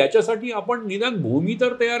 पण त्याच्यासाठी आपण निदान भूमी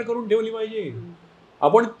तर तयार करून ठेवली पाहिजे.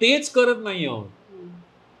 आपण तेच करत नाही आहोत.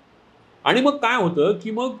 आणि मग काय होतं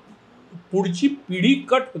की मग पुढची पिढी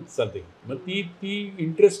कट होत चालते, मग ती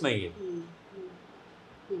इंटरेस्ट नाहीये.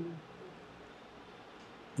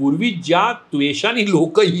 पूर्वी ज्या त्वेषाने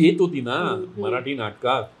लोक येत होती ना मराठी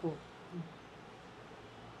नाटकात,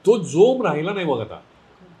 तो जोम राहिला नाही बघ आता.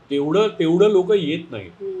 तेवढं लोक येत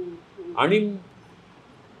नाहीत आणि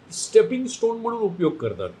स्टेपिंग स्टोन म्हणून उपयोग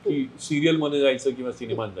करतात की सिरियल मध्ये जायचं किंवा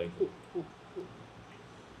सिनेमात जायचं.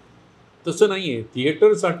 तसं नाहीये.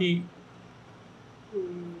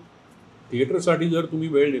 थिएटरसाठी जर तुम्ही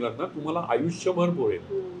वेळ दिलात ना तुम्हाला आयुष्यभर पुरेल.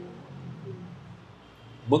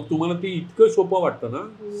 मग तुम्हाला ते इतकं सोपं वाटतं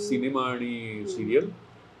ना सिनेमा आणि सिरियल,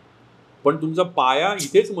 पण तुमचा पाया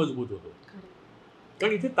इथेच मजबूत होतो.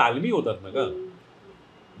 कारण इथे तालमी होतात ना का,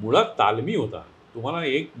 मुळात तालमी होता. तुम्हाला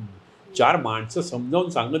 4 माणसं समजावून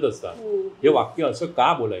सांगत असतात हे वाक्य असं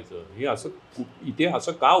का बोलायचं, हे असं इथे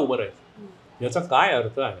असं का उभं राहायचं, याचा काय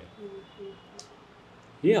अर्थ आहे.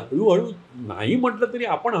 हे हळूहळू नाही म्हटलं तरी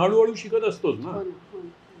आपण हळूहळू शिकत असतोच ना.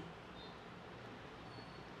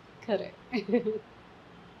 खरंय.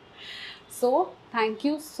 सो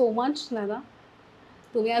थँक्यू सो मच दादा,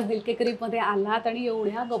 तुम्ही आज दिल के करीब मध्ये आलात आणि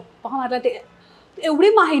एवढ्या गप्पा मारला, ते एवढी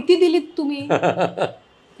माहिती दिलीत तुम्ही.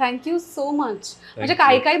 Thank you so much. म्हणजे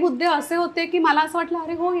काही मुद्दे असे होते की मला असं वाटलं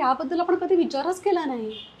अरे हो याबद्दल आपण कधी विचारच केला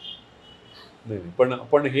नाही. पण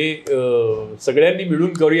आपण हे सगळ्यांनी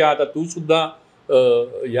मिळून करूया. आता तू सुद्धा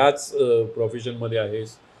याच प्रोफेशन मध्ये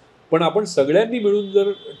आहेस, पण आपण सगळ्यांनी मिळून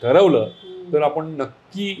जर ठरवलं तर आपण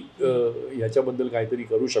नक्की ह्याच्याबद्दल काहीतरी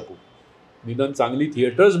करू शकू. निदान चांगली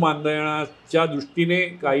थिएटर्स बांधण्याच्या दृष्टीने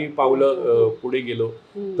काही पावलं पुढे गेलो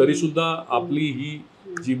तरी सुद्धा आपली ही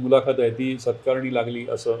जी मुलाखत आहे ती सत्कारणी लागली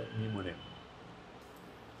असं मी म्हणेन.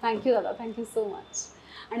 थँक्यू दादा, थँक्यू सो मच.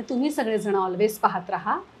 आणि तुम्ही सगळेजण ऑलवेज पाहत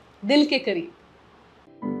राहा दिल के करीब.